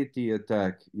anxiety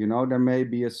attack, you know, there may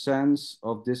be a sense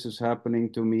of this is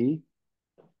happening to me.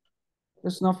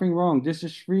 There's nothing wrong. This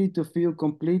is free to feel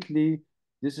completely.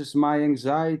 This is my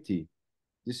anxiety.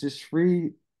 This is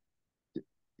free,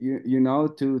 you know,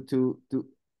 to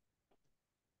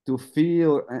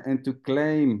feel and to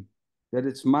claim that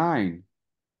it's mine.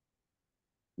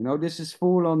 You know, this is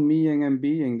full on meing and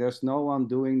being. There's no one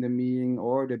doing the meing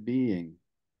or the being.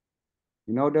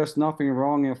 You know, there's nothing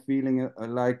wrong in feeling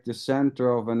like the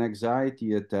center of an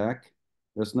anxiety attack.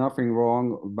 There's nothing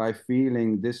wrong by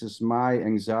feeling this is my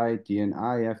anxiety and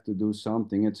I have to do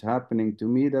something. It's happening to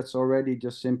me. That's already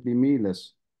just simply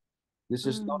me-less. This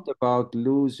is not about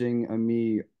losing a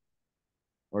me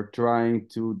or trying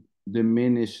to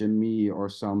diminish a me or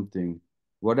something.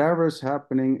 Whatever is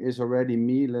happening is already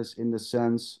me-less in the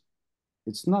sense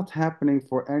it's not happening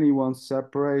for anyone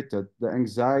separated. The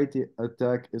anxiety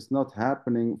attack is not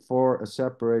happening for a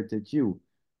separated you.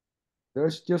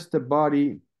 There's just the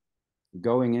body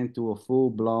going into a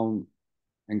full-blown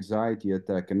anxiety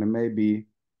attack, and there may be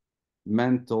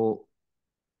mental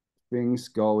things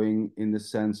going in the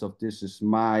sense of this is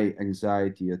my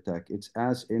anxiety attack. It's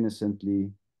as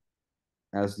innocently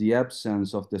as the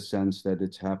absence of the sense that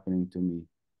it's happening to me.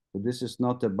 But this is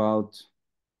not about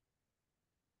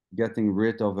getting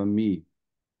rid of a me.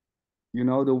 You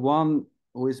know, the one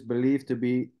who is believed to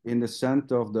be in the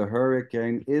center of the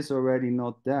hurricane is already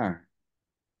not there.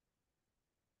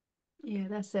 Yeah,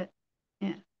 that's it.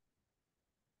 Yeah.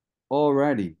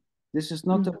 Already. This is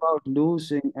not about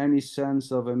losing any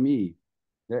sense of a me.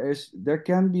 There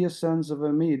can be a sense of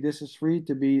a me. This is free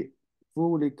to be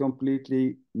fully,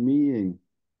 completely meing.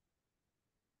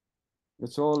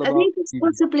 It's all about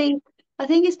I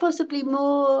think it's possibly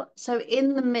more so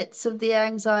in the midst of the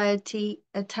anxiety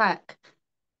attack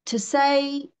to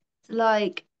say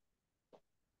like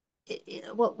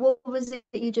what was it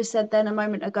that you just said then a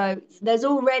moment ago? There's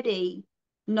already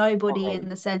nobody in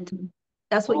the center.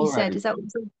 That's what you said. already. Is that what you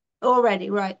said?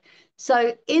 Already, right.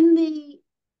 So in the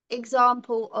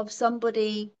example of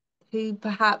somebody who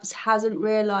perhaps hasn't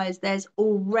realized there's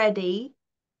already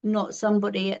not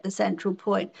somebody at the central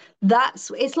point,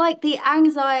 it's like the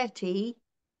anxiety.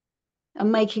 I'm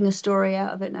making a story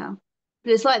out of it now.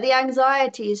 But it's like the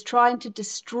anxiety is trying to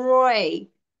destroy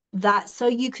that so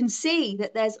you can see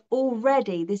that there's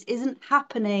already, this isn't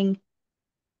happening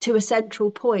to a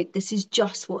central point. This is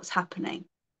just what's happening.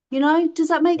 You know, does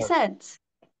that make sense?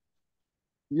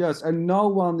 Yes, and no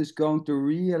one is going to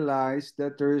realize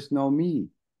that there is no me.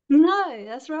 No,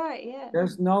 that's right. Yeah.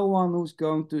 There's no one who's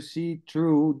going to see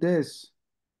through this.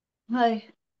 No.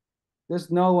 There's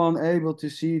no one able to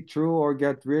see through or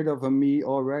get rid of a me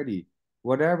already.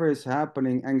 Whatever is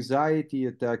happening, anxiety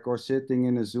attack or sitting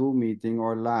in a Zoom meeting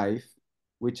or live,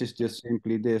 which is just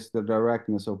simply this, the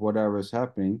directness of whatever is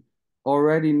happening,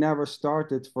 already never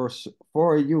started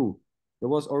for you. There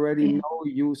was already no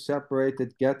you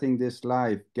separated getting this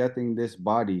life, getting this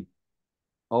body,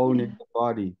 owning the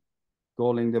body,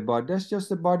 calling the body. That's just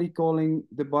the body calling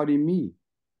the body me.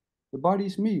 The body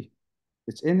is me.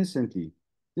 It's innocently.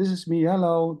 This is me.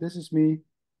 Hello, this is me.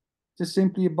 Just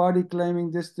simply a body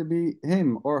claiming this to be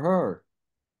him or her.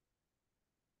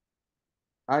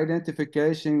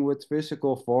 Identification with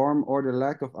physical form or the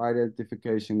lack of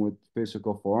identification with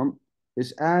physical form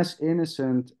is as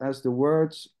innocent as the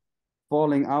words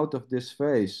falling out of this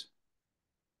face.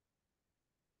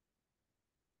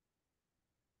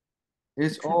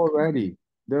 It's already,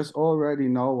 there's already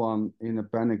no one in a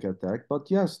panic attack,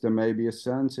 but yes, there may be a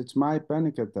sense it's my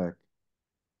panic attack.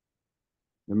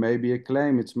 There may be a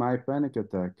claim, it's my panic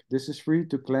attack. This is free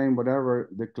to claim whatever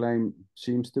the claim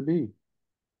seems to be.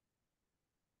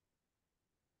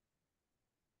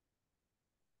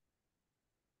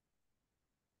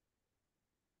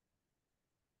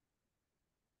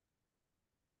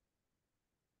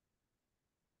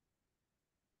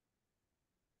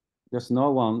 There's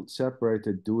no one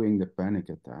separated doing the panic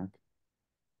attack.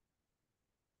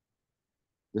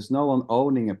 There's no one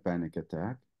owning a panic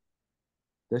attack.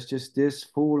 There's just this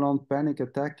full-on panic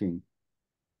attacking.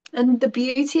 And the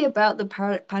beauty about the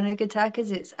panic attack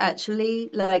is it's actually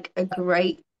like a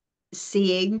great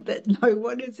seeing that no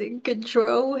one is in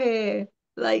control here.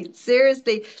 Like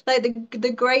seriously, like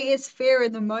the greatest fear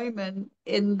in the moment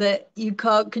in that you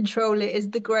can't control it is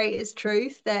the greatest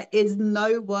truth. There is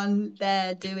no one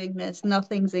there doing this.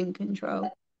 Nothing's in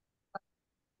control.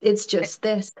 It's just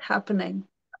this happening.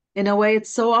 In a way, it's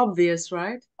so obvious,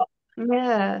 right?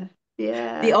 Yeah,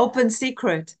 The yeah. open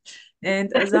secret.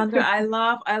 And Sander, I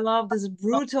love this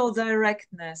brutal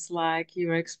directness, like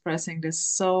you're expressing this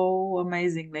so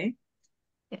amazingly.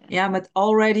 Yeah, but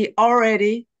already,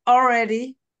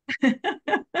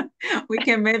 we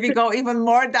can maybe go even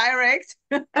more direct.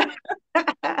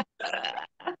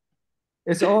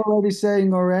 It's already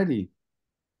saying already.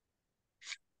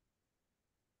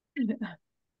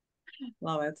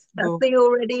 Love it. That's Go. the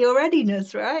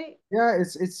alreadiness, right? Yeah,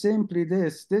 it's simply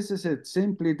this. This is it,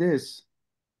 simply this.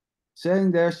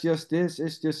 Saying there's just this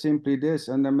is just simply this,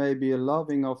 and there may be a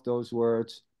loving of those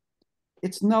words.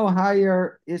 It's no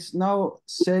higher, it's no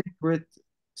sacred,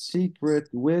 secret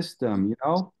wisdom, you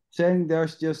know? Saying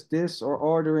there's just this or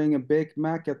ordering a Big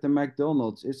Mac at the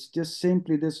McDonald's. It's just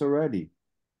simply this already.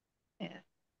 Yeah.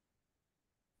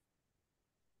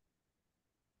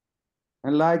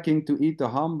 And liking to eat a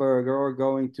hamburger or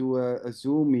going to a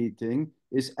Zoom meeting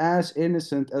is as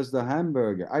innocent as the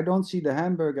hamburger. I don't see the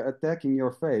hamburger attacking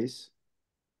your face.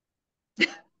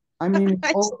 I mean,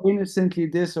 it's all innocently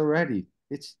this already.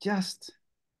 It's just,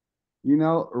 you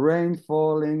know, rain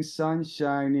falling, sun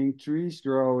shining, trees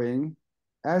growing.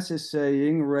 As is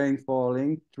saying, rain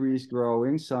falling, trees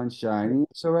growing, sun shining.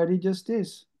 It's already just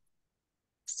this.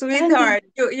 Sweetheart,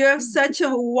 you have such a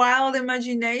wild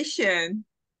imagination.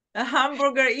 A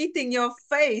hamburger eating your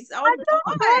face. Oh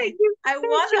boy. I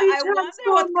wonder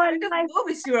what kind of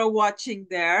movies you are watching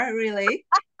there, really.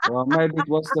 Well, maybe it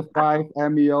was the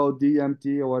 5-MeO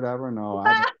DMT or whatever. No,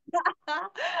 I don't.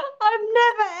 I'm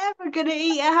never ever gonna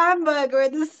eat a hamburger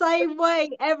in the same way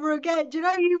ever again. Do you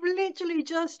know, you've literally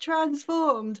just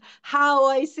transformed how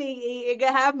I see eating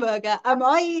a hamburger. Am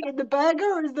I eating the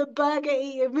burger or is the burger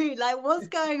eating me? Like, what's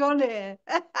going on here?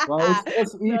 Well,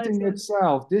 it's just eating Nice one.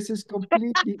 itself. This is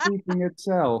completely eating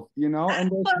itself, you know,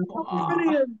 and there's nothing.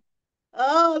 Brilliant.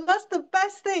 Oh, that's the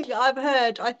best thing I've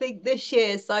heard, I think, this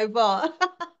year so far.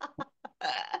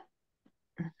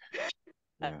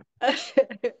 Yeah.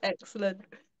 Excellent.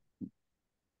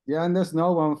 Yeah, and there's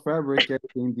no one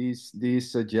fabricating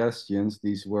these suggestions,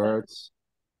 these words.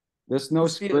 There's no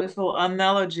Those script. beautiful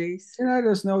analogies. You know,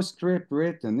 there's no script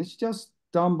written. It just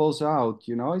tumbles out,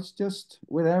 you know. It's just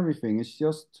with everything. It's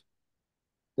just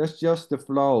there's just the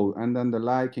flow, and then the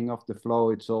liking of the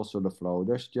flow. It's also the flow.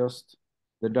 There's just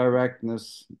the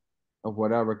directness of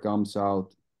whatever comes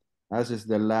out, as is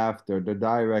the laughter, the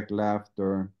direct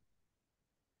laughter,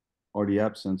 or the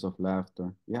absence of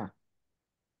laughter. Yeah,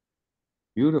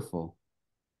 beautiful.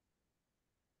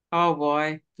 Oh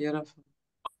boy, beautiful.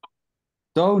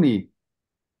 Tony,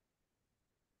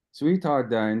 sweetheart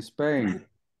there in Spain.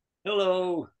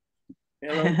 Hello.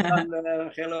 Hello,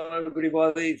 Sander. Hello,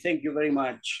 everybody. Thank you very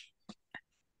much.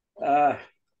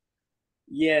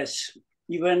 Yes,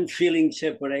 even feeling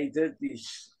separated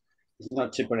is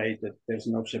not separated. There's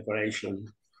no separation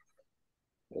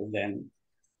then.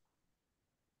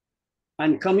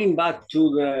 And coming back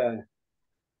to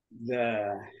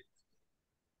the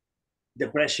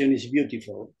depression is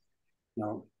beautiful.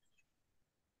 No.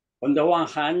 On the one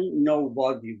hand,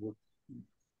 nobody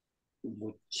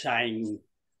would sign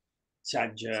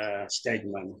such a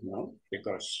statement, no,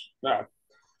 because that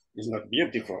is not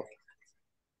beautiful.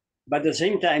 But at the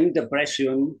same time,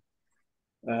 depression,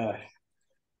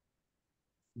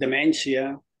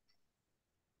 dementia,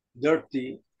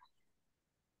 dirty,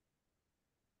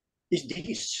 is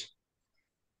this.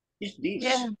 Is this.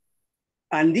 Yeah.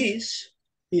 And this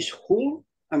is whole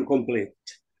and complete.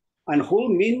 And whole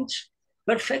means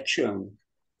perfection.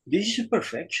 This is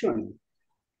perfection.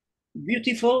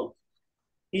 Beautiful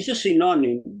is a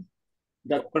synonym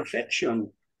that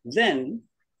perfection. Then,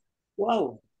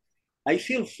 wow, I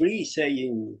feel free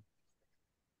saying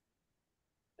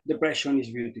depression is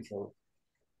beautiful.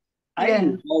 Yeah.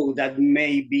 I know that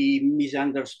may be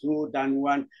misunderstood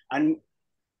and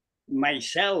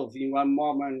myself in one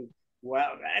moment,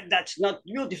 well, that's not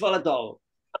beautiful at all.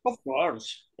 Of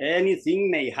course,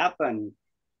 anything may happen,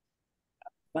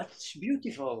 but it's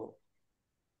beautiful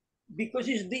because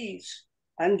it's this,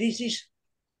 and this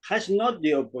has not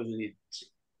the opposite.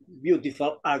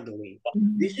 Beautiful, ugly.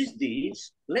 This is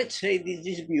this. Let's say this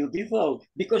is beautiful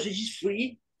because it is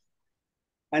free,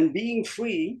 and being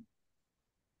free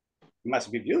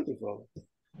must be beautiful.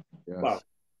 Yes. Well,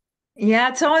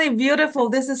 Yeah, Tony, beautiful.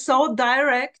 This is so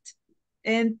direct,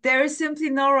 and there is simply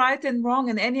no right and wrong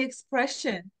in any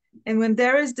expression. And when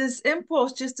there is this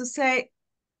impulse just to say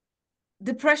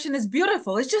depression is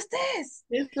beautiful, it's just this.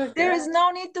 There is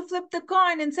no need to flip the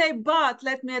coin and say, but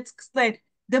let me explain.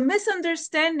 The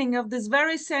misunderstanding of this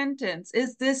very sentence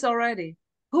is this already.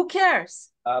 Who cares?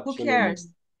 Absolutely. Who cares?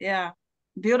 Yeah,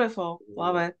 beautiful.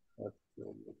 Love it.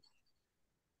 Absolutely.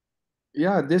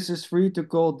 Yeah, this is free to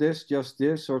call this just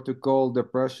this, or to call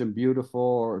depression beautiful,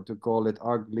 or to call it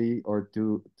ugly, or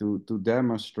to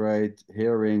demonstrate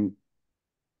hearing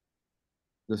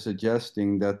the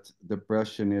suggesting that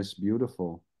depression is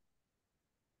beautiful.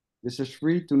 This is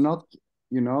free to not,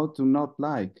 to not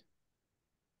like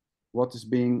what is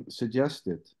being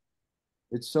suggested.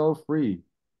 It's so free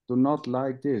to not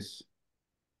like this.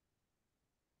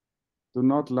 To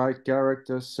not like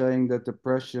characters saying that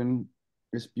depression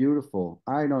is beautiful.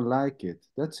 I don't like it.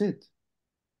 That's it.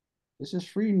 This is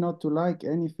free not to like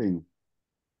anything,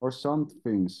 or some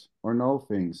things, or no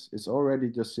things. It's already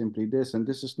just simply this, and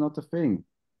this is not a thing.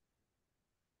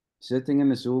 Sitting in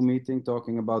a Zoom meeting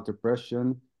talking about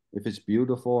depression, if it's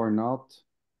beautiful or not,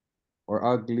 or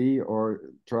ugly, or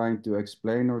trying to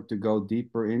explain or to go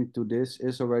deeper into this,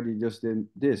 is already just in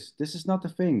this. This is not a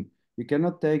thing. You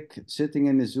cannot take sitting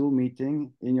in a Zoom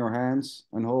meeting in your hands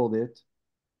and hold it.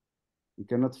 You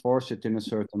cannot force it in a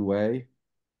certain way.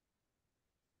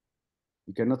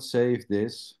 You cannot save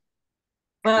this.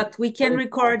 But we can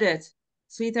record it,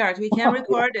 sweetheart. We can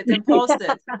record it and post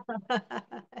it.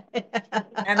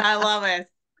 And I love it.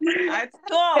 It's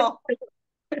cool.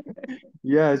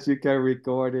 Yes, you can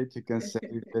record it. You can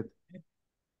save it.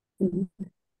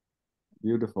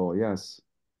 Beautiful. Yes.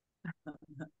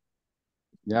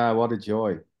 Yeah, what a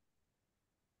joy.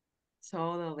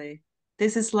 Totally.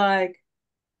 This is like,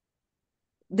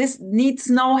 this needs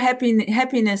no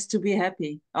happiness to be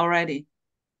happy already.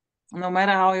 No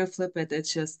matter how you flip it,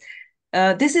 it's just,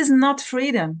 this is not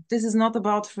freedom. This is not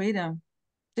about freedom.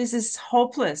 This is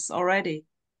hopeless already.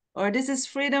 Or this is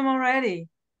freedom already.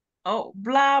 Oh,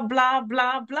 blah, blah,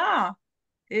 blah, blah.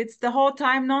 It's the whole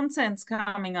time nonsense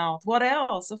coming out. What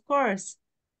else? Of course.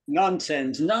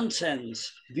 Nonsense,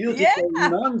 nonsense, beautiful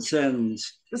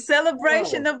nonsense. The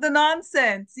celebration of the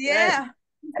nonsense. Yeah.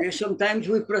 Yes. Sometimes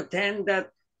we pretend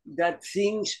that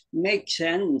things make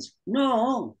sense.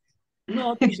 No,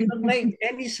 this doesn't make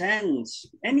any sense.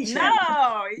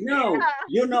 No.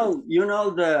 You know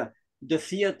the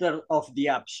theater of the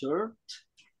absurd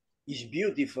is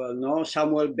beautiful. No,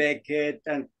 Samuel Beckett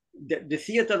and the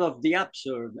theater of the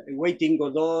absurd. Waiting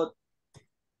Godot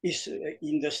is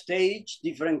in the stage,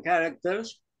 different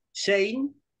characters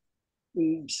saying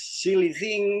silly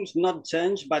things,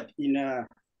 nonsense, but in a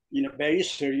very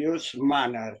serious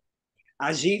manner,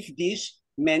 as if this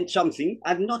meant something,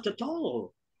 and not at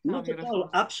all. Not at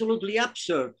all. Absolutely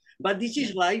absurd. But this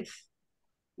is life.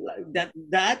 That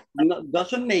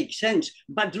doesn't make sense.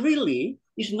 But really,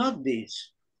 it's not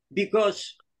this.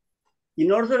 Because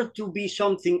in order to be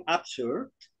something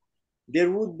absurd, there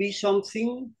would be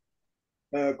something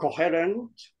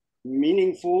coherent,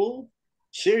 meaningful,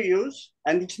 serious,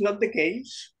 and it's not the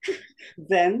case,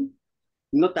 then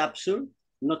not absurd,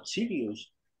 not serious.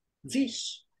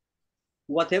 This,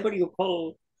 whatever you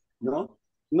call,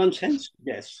 nonsense,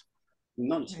 yes,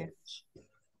 nonsense.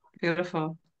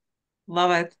 Beautiful.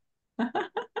 Love it.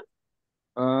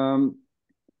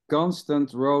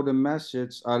 Constant wrote a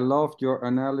message. I loved your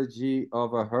analogy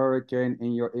of a hurricane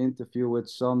in your interview with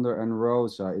Sander and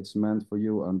Rosa. It's meant for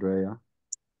you, Andrea.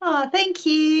 Oh, thank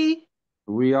you.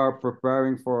 We are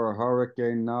preparing for a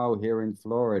hurricane now here in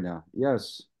Florida.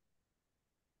 Yes.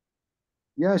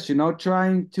 Yes,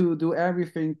 trying to do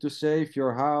everything to save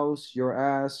your house, your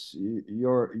ass,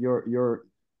 your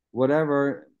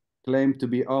whatever claim to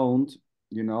be owned,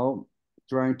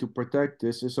 trying to protect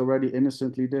this is already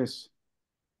innocently this.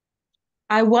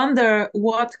 I wonder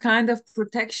what kind of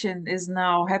protection is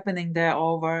now happening there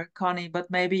over, Connie, but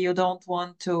maybe you don't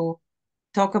want to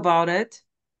talk about it.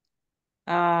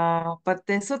 But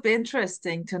this would be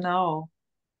interesting to know.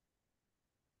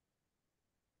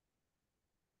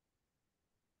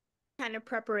 Kind of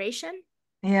preparation.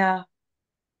 Yeah.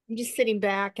 I'm just sitting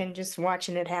back and just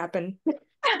watching it happen.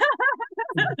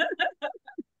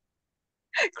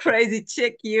 Crazy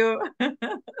chick, you.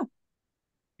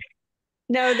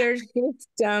 No, there's just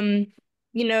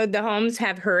the homes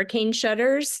have hurricane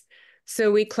shutters. So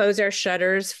we close our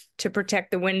shutters to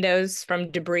protect the windows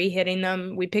from debris hitting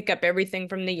them. We pick up everything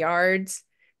from the yards,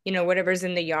 whatever's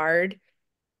in the yard.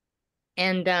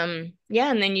 And and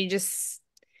then you just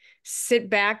sit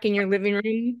back in your living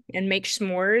room and make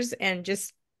s'mores and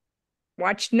just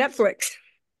watch Netflix.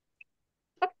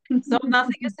 So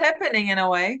nothing is happening in a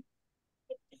way.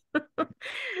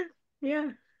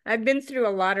 Yeah, I've been through a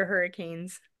lot of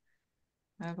hurricanes.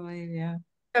 I believe, yeah.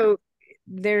 So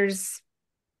there's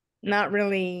not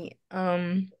really,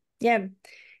 yeah.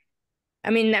 I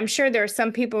mean, I'm sure there are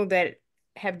some people that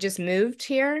have just moved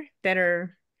here that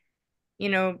are, you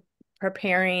know,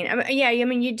 preparing. Yeah, I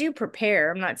mean, you do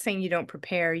prepare. I'm not saying you don't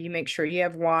prepare. You make sure you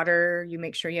have water, you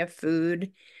make sure you have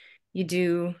food, you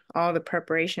do all the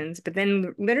preparations, but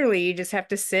then literally you just have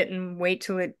to sit and wait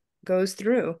till it goes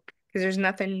through because there's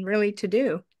nothing really to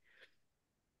do.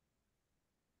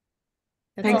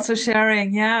 Thanks for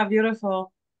sharing. Yeah,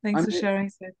 beautiful. Thanks I for mean, sharing,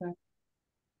 Seta.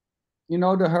 you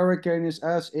know, the hurricane is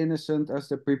as innocent as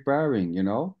the preparing, you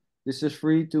know? This is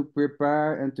free to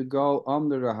prepare and to go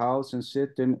under the house and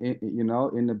sit you know,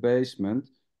 in the basement.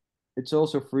 It's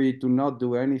also free to not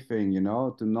do anything, you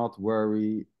know, to not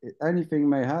worry. Anything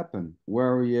may happen.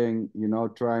 Worrying, you know,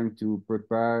 trying to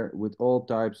prepare with all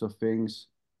types of things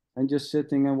and just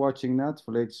sitting and watching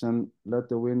Netflix and let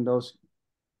the windows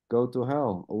go to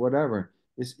hell or whatever.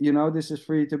 It's, you know, this is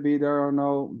free to be there or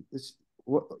no, it's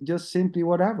just simply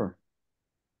whatever.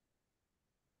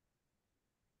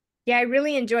 Yeah, I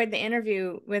really enjoyed the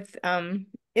interview with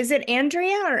is it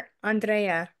Andrea or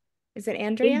Andrea? Is it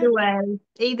Andrea? Either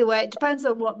way, it depends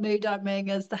on what mood I'm in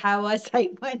as to how I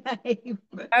say my name.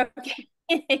 Okay.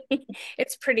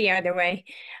 It's pretty either way.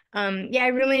 Yeah, I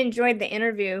really enjoyed the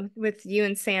interview with you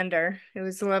and Sander. It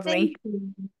was lovely. Thank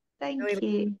you. Thank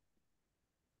Really, you.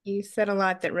 you said a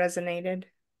lot that resonated.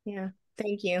 Yeah,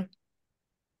 thank you.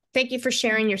 Thank you for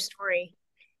sharing your story.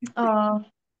 Oh,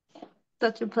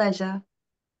 such a pleasure.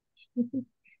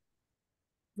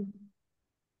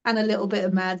 And a little bit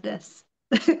of madness.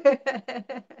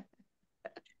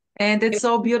 And it's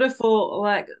so beautiful,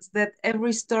 like that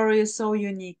every story is so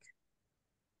unique.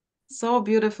 So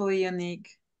beautifully unique.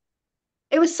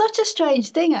 It was such a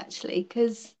strange thing, actually,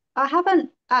 because I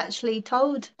haven't actually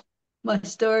told my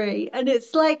story, and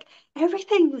it's like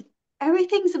everything's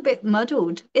a bit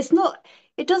muddled.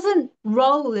 It doesn't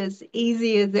roll as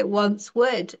easy as it once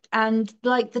would, and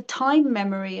like the time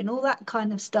memory and all that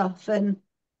kind of stuff, and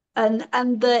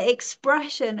the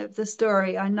expression of the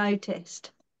story, I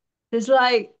noticed. It's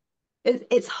like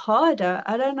it's harder.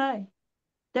 I don't know.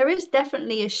 There is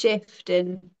definitely a shift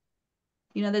in,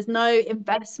 there's no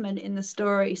investment in the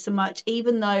story so much,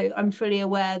 even though I'm fully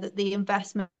aware that the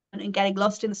investment in getting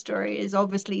lost in the story is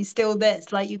obviously still there.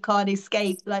 It's like you can't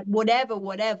escape, like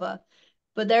whatever.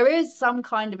 But there is some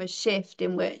kind of a shift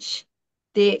in which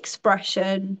the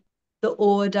expression, the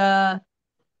order,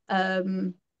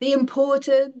 the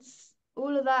importance,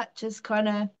 all of that just kind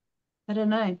of, I don't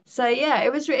know. So yeah,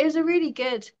 it was a really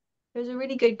good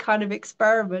kind of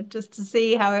experiment just to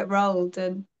see how it rolled,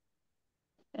 and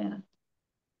yeah,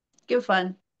 good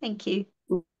fun. Thank you.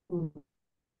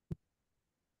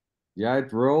 Yeah,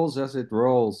 it rolls as it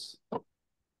rolls.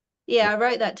 Yeah, I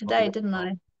wrote that today, didn't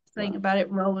I? Something about it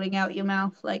rolling out your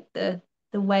mouth like the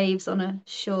waves on a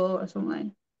shore or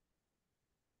something.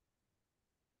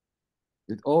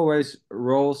 It always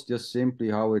rolls just simply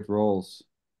how it rolls.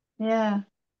 Yeah.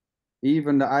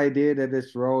 Even the idea that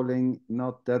it's rolling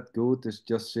not that good is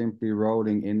just simply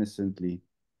rolling innocently.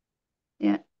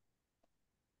 Yeah.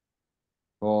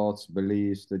 Thoughts,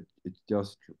 beliefs, that it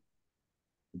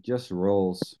just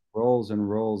rolls, rolls and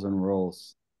rolls and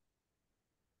rolls.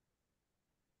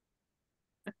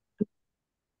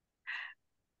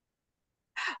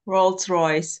 Rolls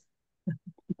Royce.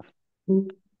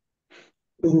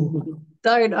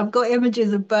 Don't. I've got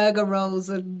images of burger rolls,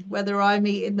 and whether I'm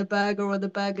eating the burger or the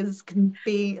burgers can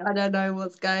be, I don't know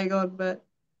what's going on, but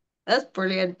that's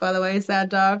brilliant, by the way,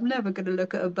 Sandra. I'm never going to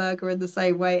look at a burger in the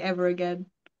same way ever again.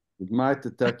 It might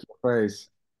attack your face.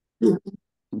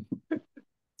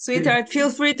 Sweetheart, feel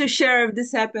free to share if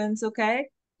this happens, okay?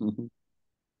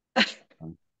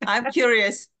 I'm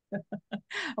curious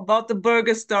about the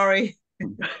burger story.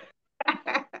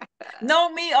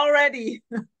 Know me already.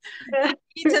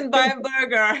 Eaten by a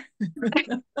burger.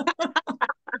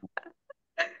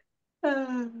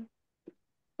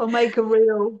 I'll make a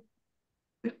reel.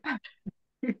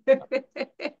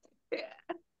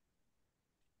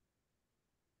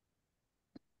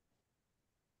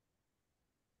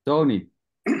 Tony.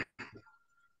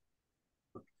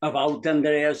 About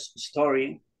Andrea's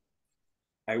story,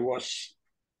 I was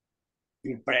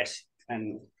impressed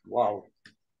and wow,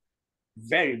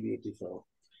 very beautiful.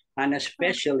 And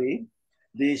especially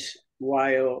this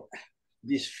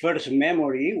first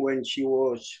memory when she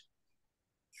was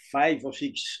 5 or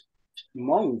 6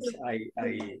 months, I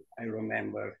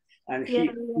remember. And he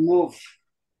moved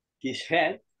his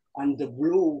head, and the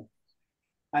blue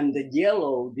and the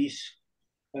yellow, this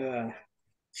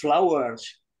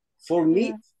flowers. For me,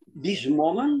 Yeah. this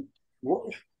moment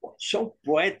was so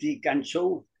poetic and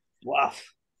so wow.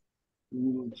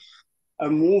 A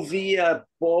movie, a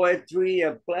poetry,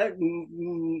 a play,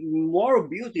 more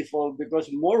beautiful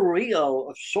because more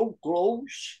real, so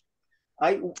close.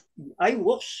 I I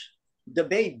was the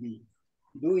baby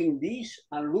doing this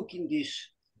and looking this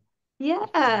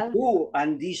Yeah. blue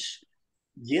and this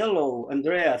yellow.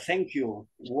 Andrea, thank you.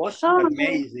 Was Oh,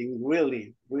 amazing,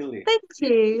 really, really. thank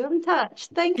you. I'm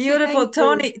touched. Thank you. Beautiful,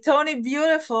 Thank you. Tony,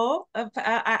 beautiful.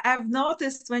 I've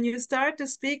noticed when you start to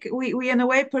speak, we in a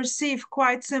way perceive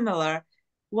quite similar.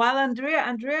 While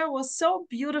Andrea was so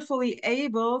beautifully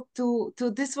able to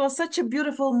this was such a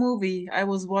beautiful movie I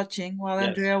was watching while Yes.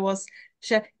 Andrea was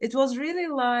it was really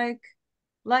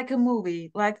like a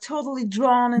movie, like totally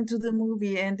drawn into the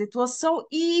movie, and it was so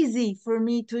easy for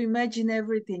me to imagine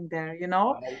everything there, you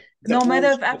know, The no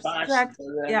matter bush, if the bus, abstract,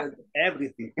 yeah,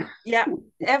 everything. yeah,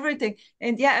 everything.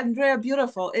 And yeah, Andrea,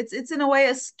 beautiful. It's in a way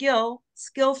a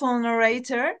skillful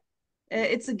narrator.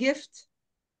 It's a gift,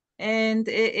 and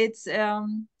it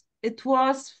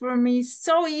was for me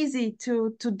so easy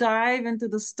to dive into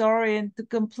the story and to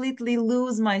completely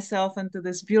lose myself into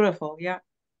this beautiful, yeah.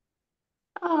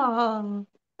 Oh.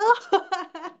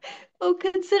 Well,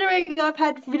 considering I've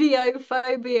had video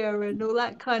phobia and all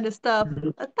that kind of stuff,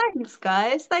 thanks,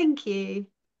 guys. Thank you.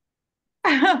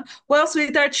 Well,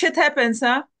 sweetheart, shit happens,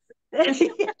 huh? Yeah,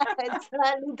 it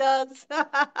certainly does.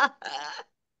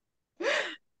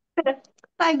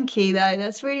 Thank you, though.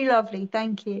 That's really lovely.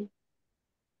 Thank you.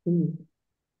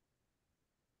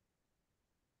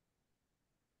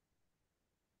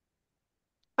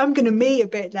 I'm gonna me a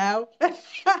bit now.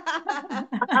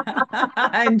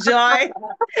 Enjoy.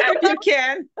 You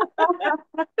can.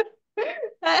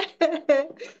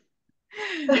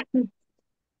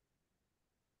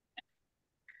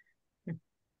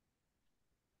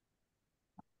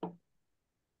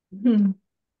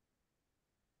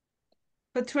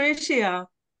 Patricia,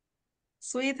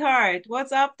 sweetheart,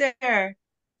 what's up there?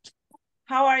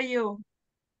 How are you?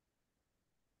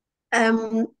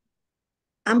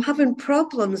 I'm having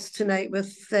problems tonight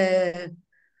with.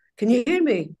 Can you hear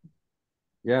me?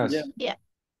 Yes. Yeah. Yeah.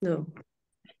 No.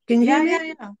 Can you hear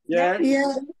me? Yeah.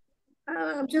 Yeah.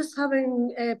 I'm just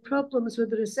having problems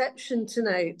with the reception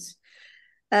tonight.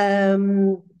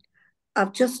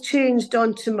 I've just changed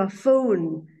onto my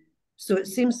phone, so it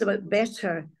seems a bit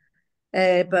better.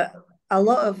 But a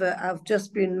lot of it I've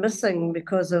just been missing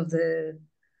because I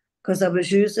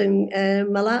was using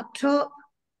my laptop,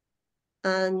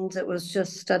 and it was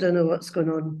just, I don't know what's going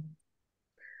on.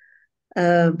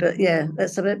 But yeah,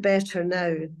 it's a bit better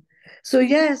now. So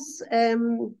yes, I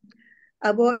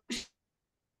watched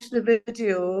the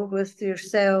video with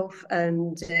yourself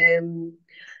and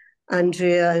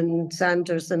Andrea and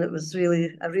Sanders, and I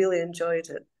really enjoyed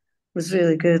it. It was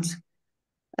really good.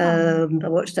 I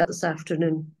watched that this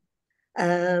afternoon.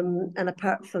 And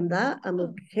apart from that, I'm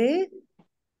okay.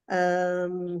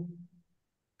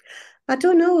 I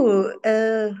don't know.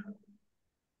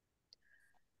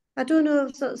 I don't know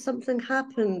if something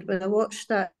happened when I watched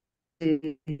that.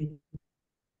 There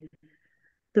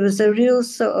was a real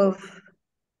sort of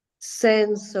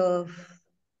sense of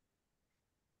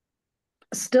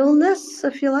stillness,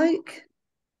 if you like.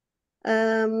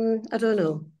 I don't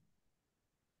know.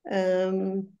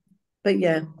 But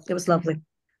yeah, it was lovely.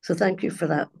 So thank you for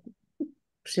that.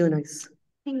 It's really nice.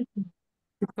 Thank you.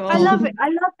 Cool. I love it. I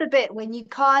love the bit when you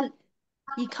can't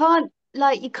explain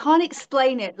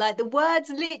it. Like the words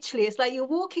literally, it's like you're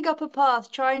walking up a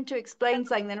path trying to explain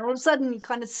something, then all of a sudden you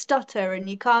kind of stutter and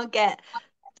you can't get,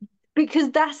 because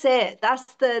that's it. That's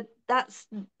the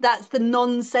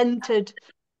non-centered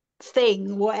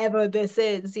thing, whatever this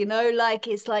is, you know, like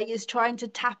it's trying to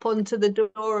tap onto the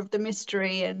door of the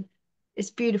mystery, and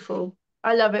it's beautiful.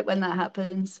 I love it when that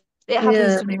happens. It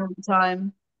happens to me all the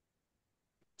time.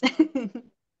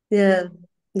 Yeah,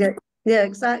 yeah, yeah,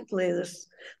 exactly. There's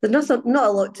not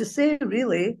a lot to say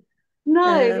really.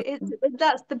 No,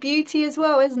 that's the beauty as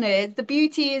well, isn't it? The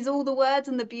beauty is all the words,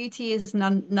 and the beauty is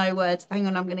no words. Hang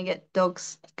on, I'm gonna get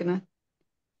dogs. Gonna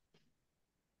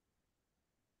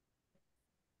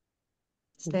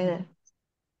stay there.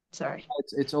 Sorry.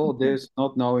 It's all this,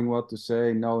 not knowing what to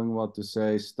say,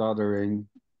 stuttering.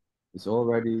 It's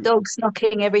already Dogs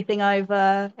knocking everything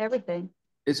over, everything.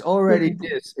 it's already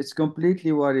this. It's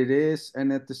completely what it is,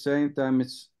 and at the same time,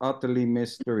 it's utterly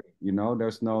mystery. You know,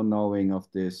 there's no knowing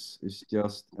of this. It's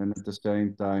just, and at the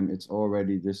same time, it's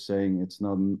already just saying it's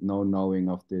not no knowing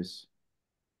of this.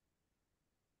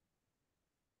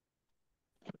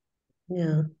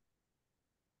 Yeah.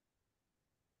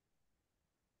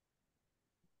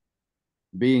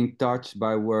 being touched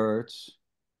by words.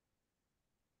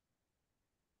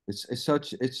 It's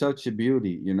such a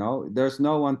beauty, you know. There's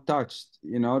no one touched,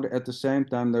 you know. At the same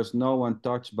time, there's no one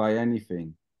touched by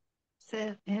anything.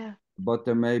 So, yeah. But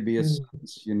there may be a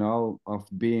sense, you know, of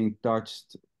being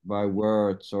touched by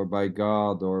words or by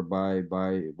God or by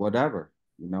whatever,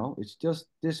 you know. It's just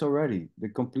this already, the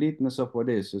completeness of what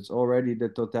is. It's already the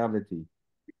totality.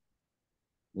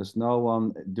 There's no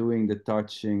one doing the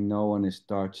touching, no one is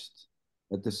touched.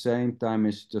 At the same time,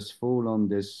 it's just full on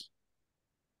this.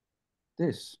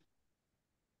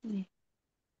 Yeah.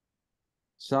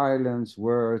 Silence,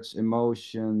 words,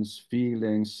 emotions,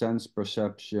 feelings, sense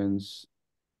perceptions.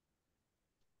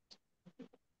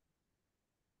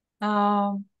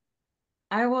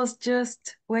 I was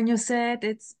just, when you said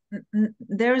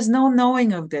there is no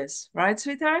knowing of this, right,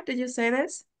 sweetheart? Did you say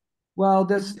this? Well,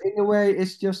 that's in a way,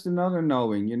 it's just another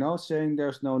knowing, you know, saying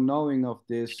there's no knowing of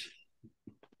this.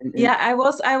 Yeah, I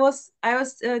was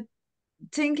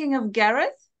thinking of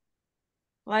Gareth,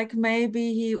 like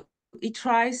maybe he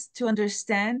tries to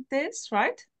understand this,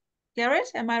 right?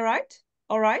 Gareth, am I right?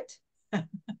 All right.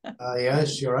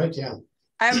 Yes, you're right. Yeah.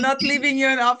 I'm not leaving you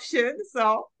an option,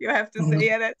 so you have to say,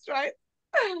 yeah, that's right.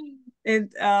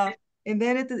 And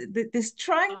then this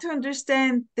trying to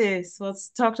understand this, what's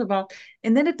talked about,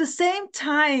 and then at the same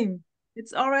time,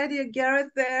 it's already a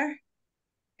Gareth there.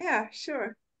 Yeah,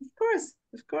 sure, of course.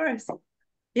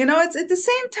 You know, it's at the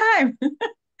same time,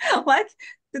 like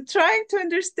the trying to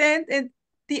understand and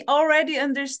the already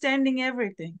understanding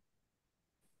everything.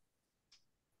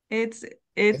 It's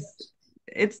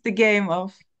it's the game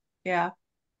of, yeah.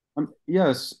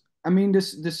 Yes, I mean, the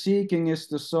seeking is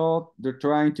the thought. They're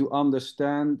trying to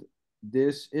understand.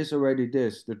 This is already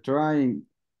this. They're trying,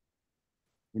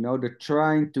 you know, they're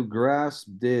trying to grasp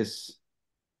this.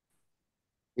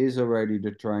 Is already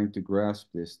they're trying to grasp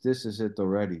this. This is it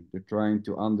already. They're trying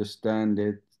to understand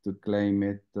it, to claim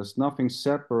it. There's nothing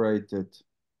separated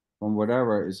from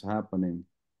whatever is happening,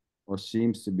 or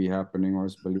seems to be happening, or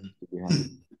is believed to be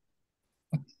happening.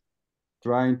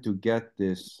 Trying to get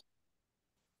this.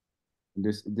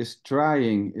 This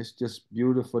trying is just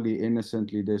beautifully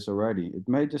innocently this already. It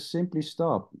may just simply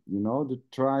stop, you know. The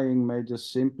trying may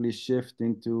just simply shift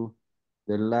into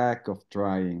the lack of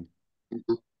trying,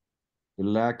 the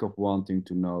lack of wanting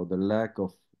to know, the lack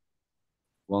of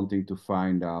wanting to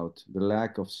find out, the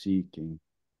lack of seeking.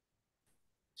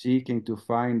 Seeking to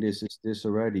find this is this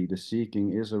already. The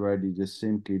seeking is already just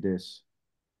simply this.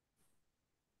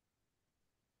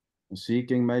 The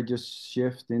seeking may just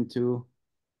shift into,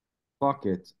 fuck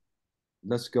it.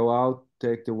 Let's go out,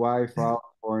 take the wife out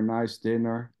for a nice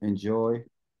dinner, enjoy.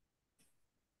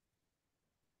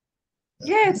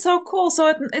 Yeah, it's so cool.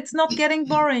 So it's not getting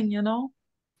boring, you know?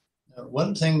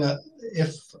 One thing that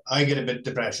if I get a bit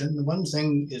depression, one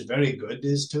thing is very good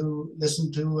is to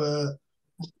listen to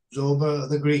Zorba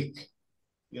the Greek.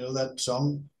 You know that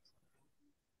song?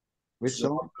 Which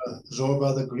song?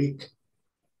 Zorba the Greek.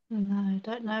 No, I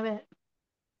don't know it.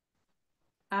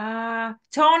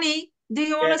 Tony, do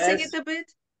you want to sing Yes. it a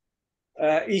bit?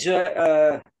 Is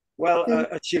a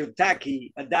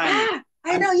sirtaki, a dance.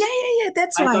 I know. Yeah.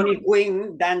 That's right. Anthony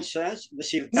Quinn dances the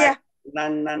sirtaki. Yeah.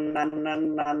 Yeah.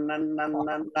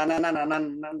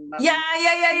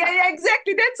 Yeah.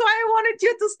 Exactly. That's why I wanted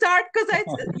you to start because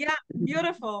yeah,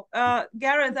 beautiful.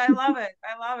 Gareth, I love it.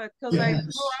 Because I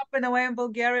grew up in a way in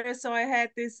Bulgaria, so I had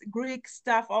this Greek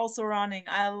stuff also running.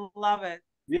 I love it.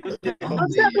 What's that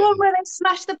the one where they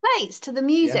smash the plates to the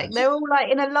music? Yes. They're all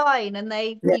like in a line and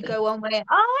you go on where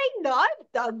I know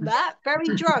I've done that.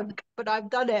 Very drunk, but I've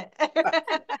done it.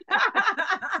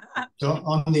 So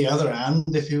on the other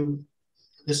hand, if you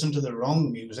listen to the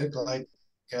wrong music, like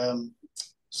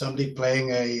somebody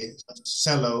playing a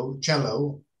cello,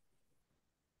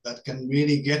 that can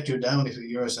really get you down if you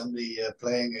hear somebody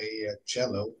playing a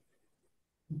cello.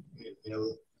 You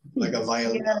know, like a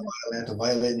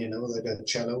violin, you know, like a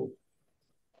cello.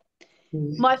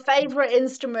 My favorite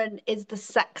instrument is the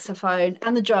saxophone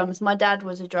and the drums. My dad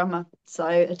was a drummer, so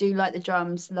I do like the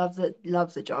drums. Love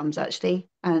the drums actually.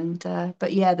 And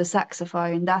but yeah, the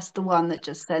saxophone, that's the one that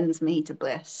just sends me to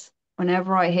bliss.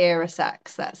 Whenever I hear a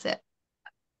sax, that's it.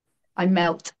 I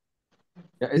melt.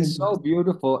 Yeah, it's so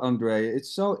beautiful, Andrea.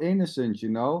 It's so innocent, you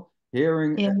know,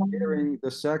 hearing Yeah. hearing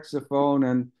the saxophone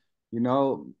and, you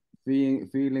know,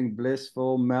 feeling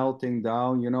blissful, melting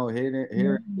down, you know,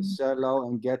 hearing the cello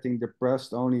and getting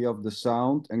depressed only of the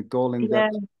sound and calling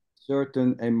Yeah. that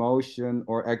certain emotion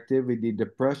or activity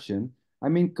depression. I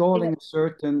mean, calling a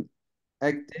certain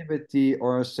activity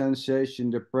or a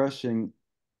sensation depression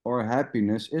or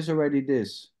happiness is already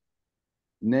this.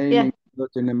 Yeah. Naming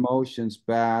certain emotions,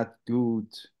 bad,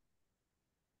 good,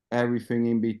 everything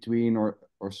in between, or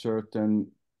certain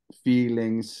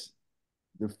feelings,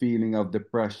 the feeling of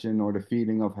depression or the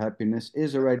feeling of happiness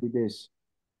is already this.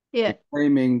 Yeah. The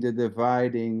naming, the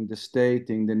dividing, the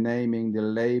stating, the naming, the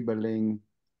labeling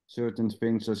certain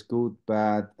things as good,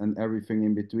 bad, and everything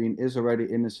in between is already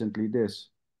innocently this.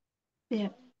 Yeah.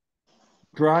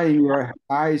 Crying your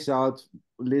eyes out,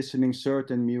 listening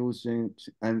certain music,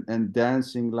 and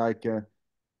dancing like a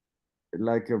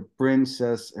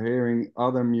princess hearing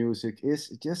other music is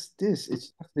just this.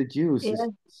 It's just the juice. Yeah.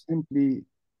 It's simply,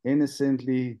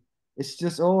 innocently, it's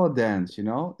just all a dance, you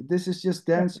know? This is just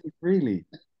dancing freely.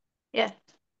 Yeah.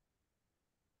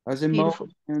 As Beautiful.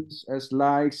 emotions, as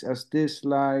likes, as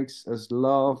dislikes, as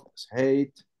love, as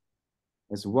hate,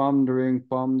 as wondering,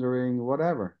 pondering,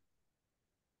 whatever.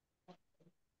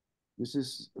 This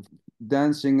is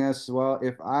dancing as well.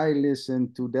 If I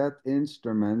listen to that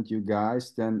instrument, you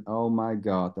guys, then oh my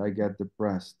God, I get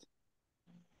depressed.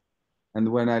 And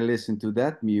when I listen to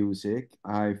that music,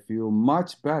 I feel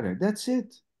much better. That's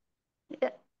it. Yeah.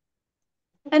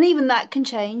 And even that can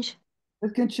change.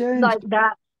 It can change. Like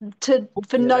that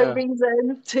for no Yeah.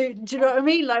 reason do you know what I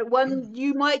mean? Like one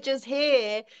you might just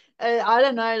hear I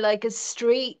don't know, like a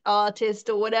street artist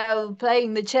or whatever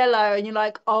playing the cello and you're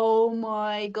like, oh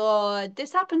my God,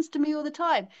 this happens to me all the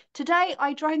time. Today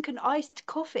I drank an iced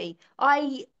coffee.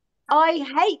 I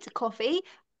hate coffee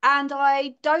and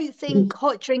I don't think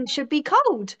hot drinks should be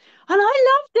cold. And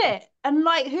I loved it. And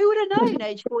like who would have known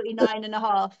age 49 and a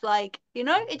half? Like, you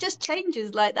know, it just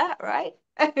changes like that, right?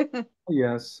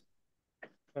 Yes.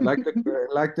 Like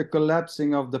the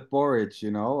collapsing of the porridge,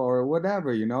 you know, or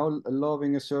whatever, you know,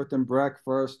 loving a certain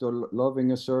breakfast or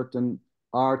loving a certain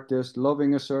artist,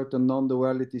 loving a certain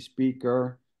non-duality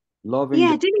speaker, loving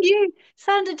Yeah, the didn't you,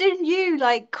 Sandra, didn't you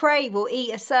like crave or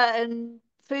eat a certain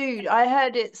food? I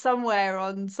heard it somewhere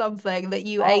on something that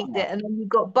you ate oh, it and then you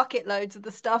got bucket loads of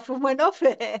the stuff and went off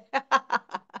it.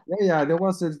 yeah, there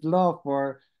was this love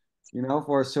for, you know,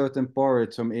 for a certain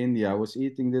porridge from India. I was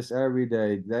eating this every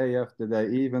day, day after day,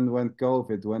 even when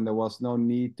COVID, when there was no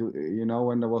need to, you know,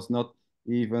 when there was not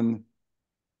even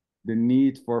the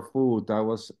need for food. I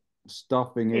was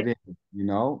stuffing Yeah. it in, you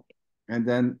know. And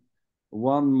then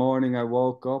one morning I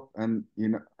woke up and, you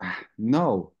know,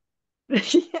 no,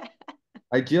 Yeah.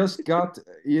 I just got,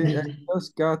 I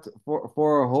just got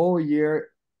for a whole year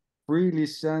freely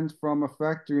sent from a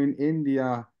factory in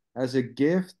India as a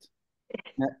gift.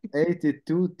 I ate it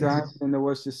 2 times and there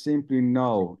was just simply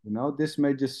no, you know. This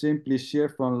may just simply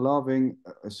shift from loving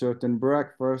a certain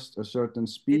breakfast, a certain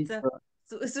It's a speaker.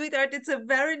 sweetheart, it's a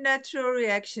very natural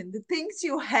reaction. The things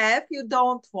you have, you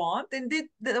don't want, and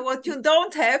what you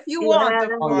don't have, you want, Yeah,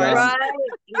 of Oh yeah. course. right.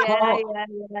 Yeah, Well, yeah,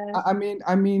 yeah.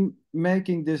 I mean,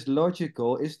 making this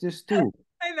logical is this too.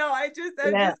 I know. I'm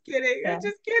Yeah, just kidding. yeah. I'm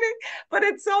just kidding. But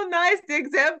it's so nice. The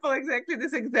example, exactly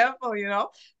this example, you know.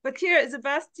 But here,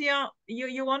 Sebastian,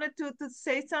 you wanted to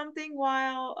say something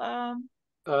while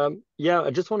Yeah,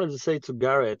 I just wanted to say to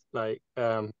Garrett, like,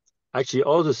 actually,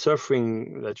 all the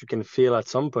suffering that you can feel at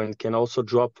some point can also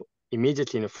drop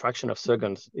immediately in a fraction of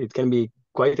seconds. It can be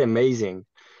quite amazing.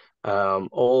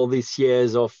 All these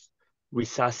years of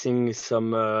resassing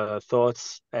some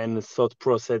thoughts and thought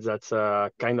process that's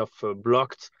kind of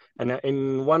blocked, and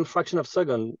in one fraction of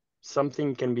second,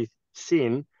 something can be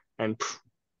seen, and pff,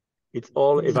 it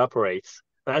all evaporates.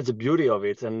 That's the beauty of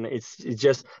it, and it's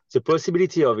just the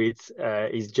possibility of it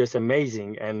is just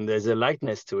amazing, and there's a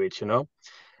lightness to it, you know.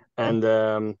 And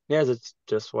yeah, that's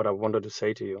just what I wanted to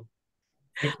say to you.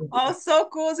 oh, so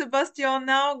cool, Sebastian.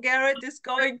 Now Garrett is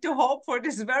going to hope for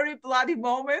this very bloody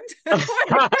moment.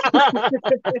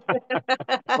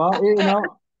 Well, you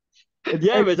know,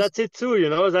 Yeah, but it's that's it too, you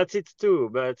know. That's it too.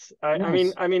 But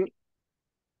yes. I mean,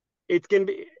 it can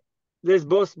be. There's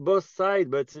both sides,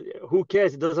 but who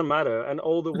cares? It doesn't matter. And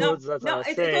all the No, words that no, are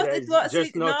it said was it is was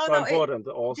just sweet. not No, so no, important.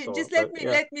 Also, just but yeah,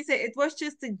 let me say it was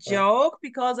just a yeah. joke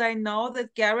because I know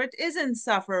that Garrett isn't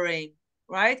suffering,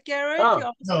 right, Garrett? Oh, You're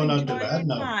also No, not too enjoying bad.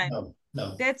 your No, time. no,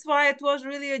 no. That's why it was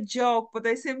really a joke, but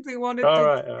I simply wanted all to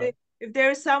right. say if there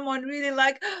is someone really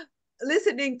like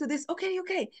listening to this,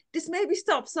 okay, this maybe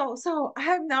stop. So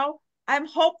I'm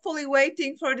hopefully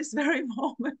waiting for this very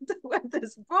moment when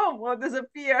this boom will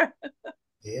disappear.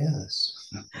 Yes.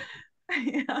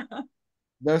 Yeah.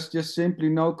 There's just simply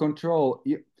no control.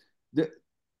 The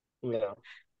Yeah.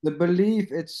 the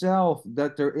belief itself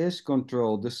that there is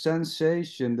control, the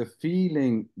sensation, the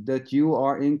feeling that you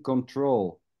are in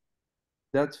control,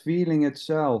 that feeling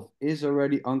itself is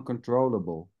already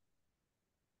uncontrollable.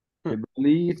 The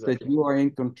belief that Exactly. you are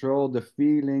in control, the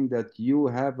feeling that you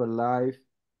have a life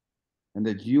and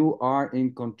that you are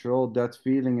in control, that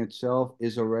feeling itself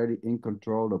is already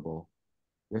incontrollable.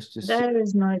 There's just There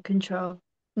is no control.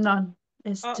 None.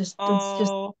 It's just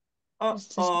Uh-oh. it's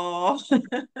just Uh-oh.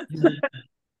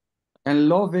 and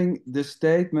loving the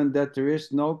statement that there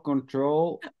is no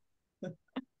control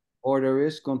or there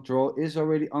is control is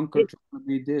already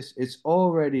uncontrollably this. It's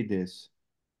already this.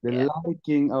 The yeah.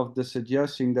 liking of the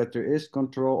suggesting that there is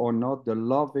control or not, the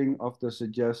loving of the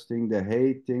suggesting, the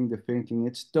hating, the thinking,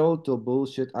 it's total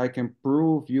bullshit. I can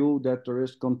prove you that there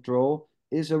is control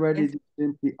is already Yes.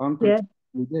 simply Yeah.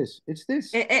 uncontrollably this. It's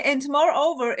this. And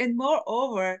moreover,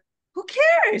 who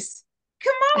cares?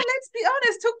 Come on, let's be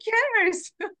honest, who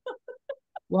cares?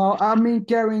 Well, I mean,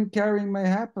 caring may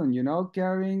happen, you know,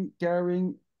 caring,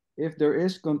 if there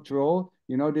is control,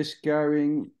 you know, this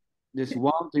caring, this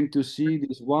wanting to see,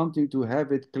 this wanting to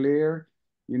have it clear,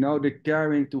 you know, the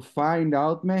caring to find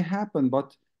out may happen.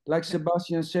 But like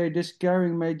Sebastian said, this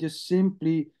caring may just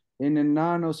simply in a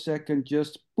nanosecond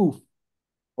just poof,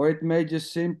 or it may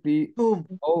just simply Boom.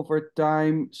 over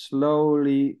time,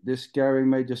 slowly, this caring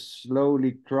may just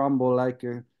slowly crumble like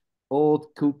a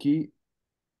old cookie,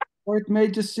 or it may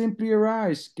just simply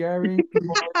arise, carrying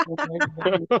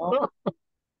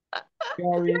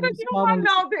carrying You want suddenly,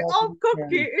 now the old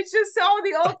cookie. It's just all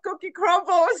the old cookie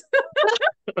crumbles.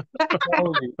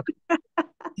 slowly,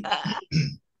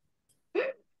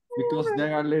 because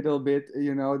they are a little bit,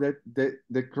 you know, that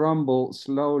they crumble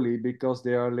slowly because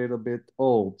they are a little bit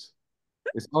old.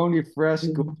 It's only fresh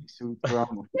cookies who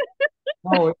crumble.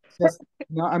 No, it's just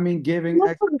no. I mean, giving We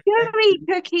want gooey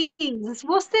cookies.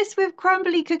 What's this with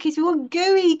crumbly cookies? We want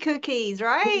gooey cookies,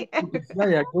 right?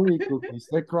 yeah, gooey cookies.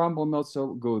 They crumble not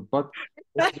so good, but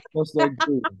it's because they're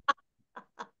gooey.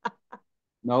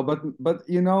 No, but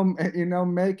you know,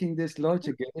 making this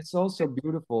logic, it's also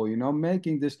beautiful, you know,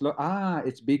 making this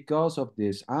it's because of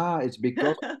this. It's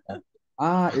because of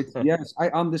that. It's yes, I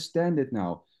understand it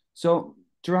now. So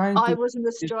trying I to was an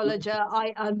astrologer.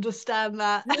 I understand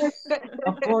that. yes,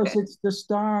 of course, it's the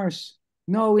stars.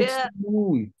 No, it's Yeah, the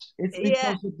moon. It's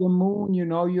yeah, because of the moon, you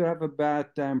know, you have a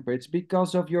bad temper. It's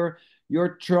because of your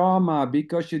trauma,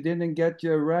 because you didn't get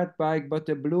your red bike but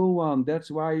the blue one.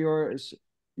 That's why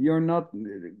you're not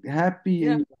happy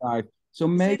Yeah. in your life. So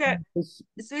make this.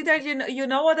 Sweetheart, you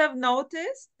know what I've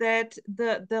noticed? That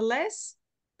the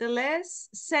less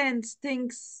sense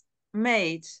things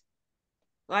made,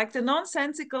 like the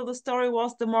nonsensical the story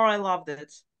was, the more I loved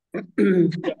it.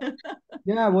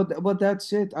 Yeah, well,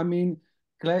 that's it. I mean,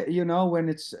 you know, when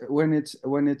it's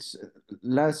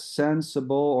less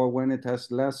sensible or when it has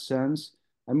less sense.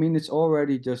 I mean, it's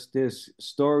already just this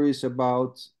stories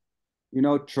about, you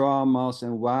know, traumas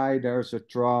and why there's a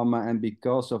trauma and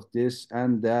because of this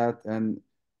and that and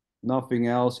nothing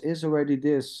else is already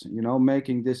this. You know,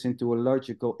 making this into a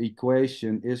logical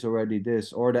equation is already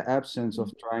this, or the absence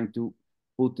of trying to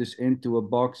put this into a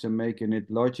box and making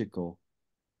it logical.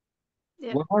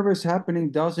 yeah. Whatever is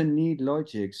happening doesn't need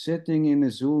logic. Sitting in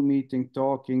a Zoom meeting,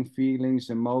 talking, feelings,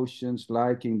 emotions,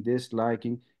 liking,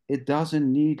 disliking, it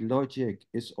doesn't need logic.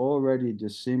 It's already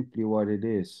just simply what it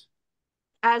is.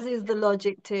 As is the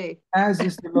logic too. As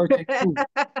is the logic too.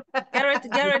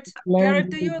 Garrett,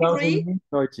 do you agree? Doesn't need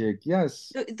logic.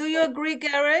 Yes. Do you agree,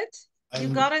 Garrett? You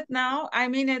got it now? I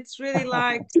mean, it's really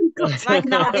like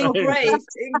now engraved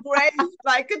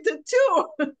like a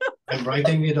tattoo. I'm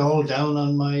writing it all down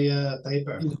on my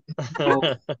paper.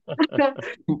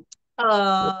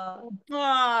 I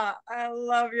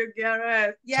love you,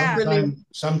 Garrett. Yeah.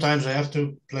 Sometimes I have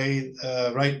to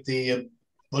write the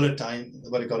bullet time,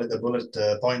 what do you call it, the bullet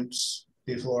points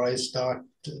before I start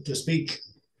to speak.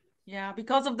 Yeah,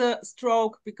 because of the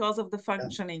stroke, because of the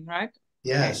functioning, right?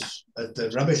 Yes, but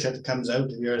the rubbish that comes out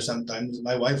here sometimes,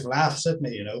 my wife laughs at me,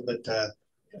 you know, but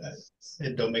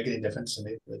it don't make any difference to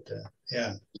me. But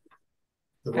yeah,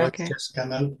 the words just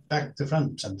come out back to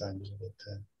front sometimes.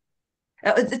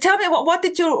 But, tell me, what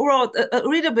did you wrote?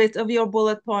 Read a bit of your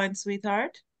bullet points,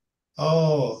 sweetheart.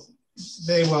 Oh,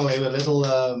 they were little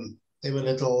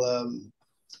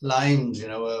lines, you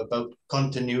know, about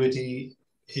continuity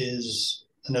is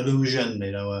an illusion,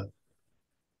 you know,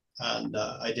 and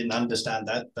I didn't understand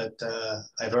that, but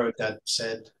I've heard that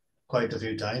said quite a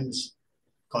few times.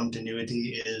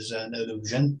 Continuity is an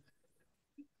illusion.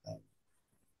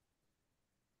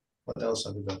 What else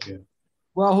have we got here?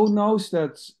 Well, who knows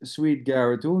that, sweet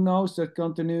Garrett? Who knows that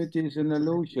continuity is an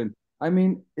illusion? I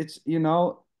mean, it's, you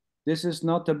know, this is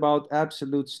not about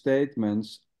absolute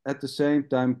statements. At the same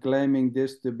time, claiming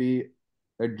this to be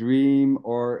a dream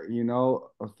or, you know,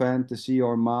 a fantasy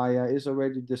or Maya is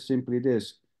already just simply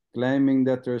this. Claiming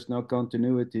that there's no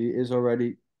continuity is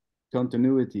already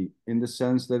continuity in the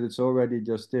sense that it's already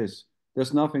just this.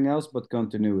 There's nothing else but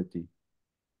continuity.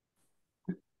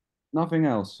 Nothing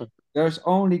else. There's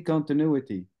only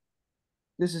continuity.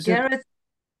 This is it.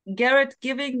 Garrett,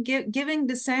 giving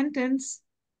the sentence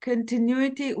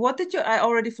continuity. What did you? I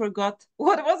already forgot.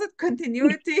 What was it?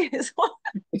 Continuity is what?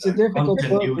 It's a difficult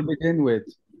word to begin with.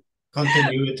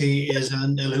 Continuity is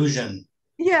an illusion.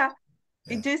 Yeah,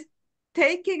 Yeah. it just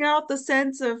taking out the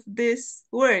sense of these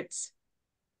words.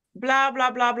 Blah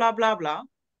blah blah blah blah blah.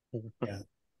 Yeah.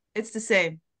 It's the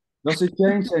same. Does it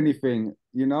change anything?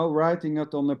 You know, writing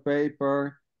it on a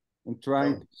paper and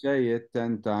trying No. to say it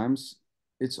 10 times,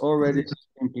 it's already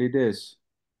simply this.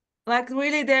 Like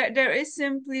really, there is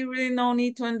simply really no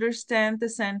need to understand the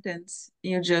sentence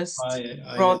you just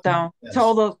wrote down. Yes.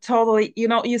 Totally. You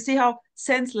know, you see how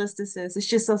senseless this is. It's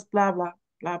just us blah blah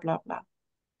blah blah blah.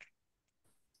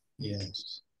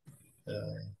 Yes.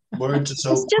 Words are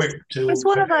so quick to. It's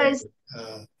one of those.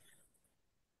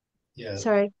 Yeah.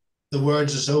 Sorry. The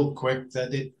words are so quick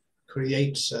that it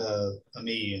creates a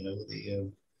me. You know,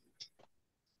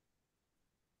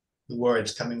 the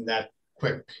words coming that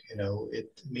quick. You know,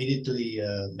 it immediately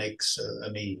makes a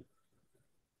me.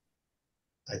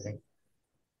 I think.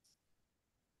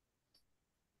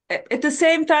 At the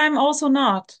same time, also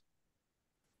not.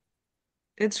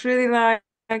 It's really like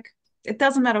it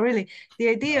doesn't matter really. The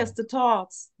ideas, the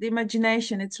thoughts, the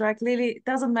imagination, it's like really, it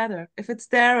doesn't matter if it's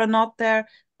there or not there.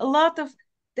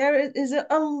 There is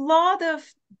a lot of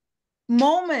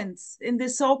moments in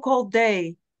this so-called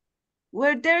day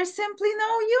where there's simply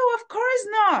no you, of course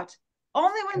not.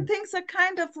 Only when things are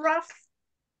kind of rough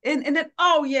and then,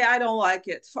 oh yeah, I don't like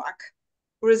it. Fuck.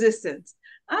 Resistance.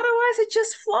 Otherwise it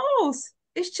just flows.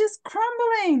 It's just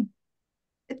crumbling.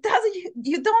 It doesn't,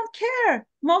 you don't care.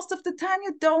 Most of the time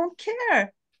you don't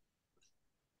care.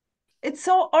 It's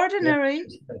so ordinary,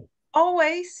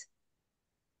 always.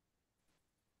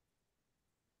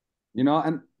 You know,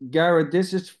 and Garrett,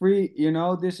 this is free, you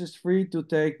know, this is free to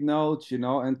take notes, you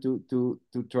know, and to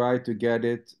try to get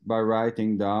it by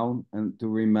writing down and to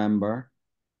remember.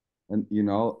 And, you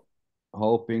know,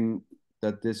 hoping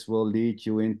that this will lead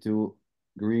you into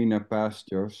greener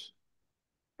pastures.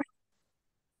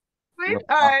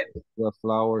 Where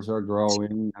flowers are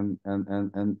growing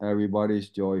and everybody's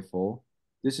joyful.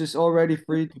 This is already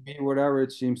free to be whatever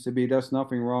it seems to be. There's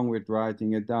nothing wrong with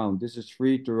writing it down. This is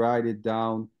free to write it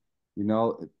down, you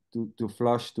know, to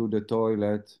flush to the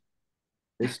toilet.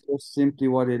 It's just simply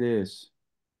what it is.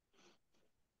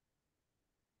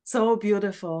 So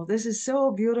beautiful. This is so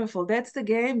beautiful. That's the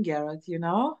game, Garrett, you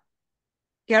know?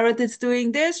 Garrett is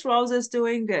doing this, Rose is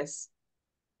doing this.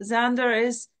 Sander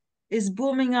is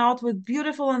booming out with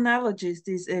beautiful analogies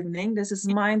this evening. This is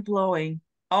mind-blowing.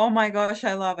 Oh my gosh,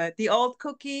 I love it. The old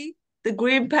cookie, the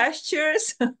green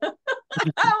pastures. I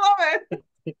love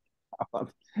it.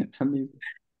 I mean,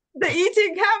 the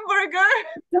eating hamburger.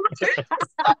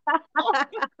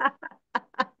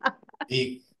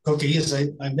 The cookies,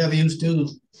 I've never used to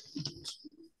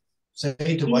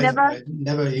say to my wife, I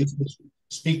never used to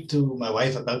speak to my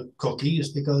wife about cookies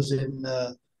because in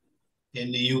the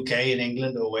UK, in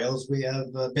England or Wales, we have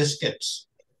biscuits.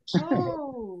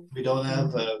 Oh. We don't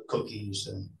have cookies.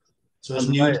 So it's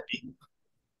new to me.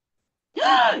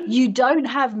 You don't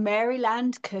have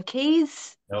Maryland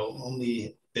cookies? No,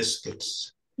 only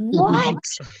biscuits. What?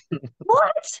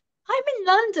 What? I'm in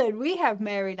London. We have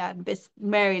Maryland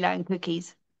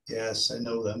cookies. Yes, I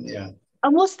know them. Yeah.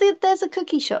 And there's a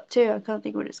cookie shop too. I can't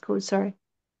think what it's called. Sorry.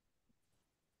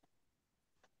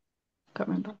 Can't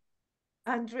remember.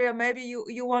 Andrea, maybe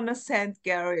you want to send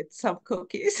Garrett some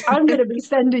cookies. I'm going to be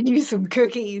sending you some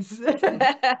cookies.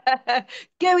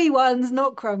 Gooey ones,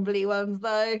 not crumbly ones,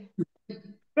 though.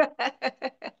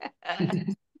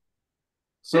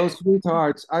 So,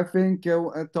 sweethearts, I think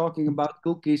talking about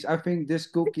cookies, I think this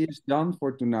cookie is done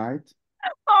for tonight.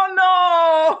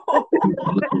 Oh, no!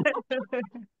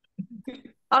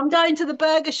 I'm going to the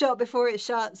burger shop before it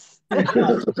shuts.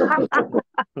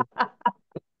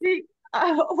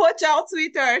 Watch out,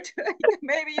 sweetheart.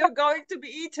 Maybe you're going to be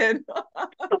eaten.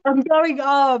 I'm going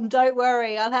home. Don't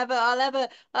worry. I'll have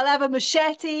a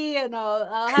machete and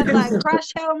I'll have that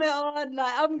crash helmet on.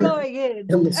 Like I'm going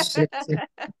in. Such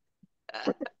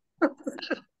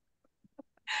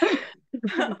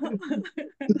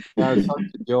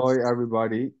a joy,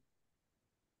 everybody.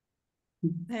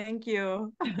 Thank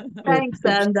you. Thanks,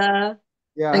 Sander.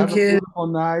 Yeah, Thank have a you. beautiful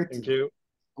night. Thank you.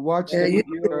 Watch Yeah, the you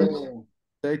computer.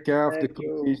 Take care of the Thank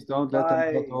you. cookies. Don't let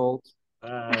them get Bye. old.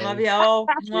 Bye. Love you all.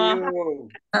 See you.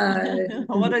 Bye.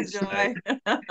 What a joy.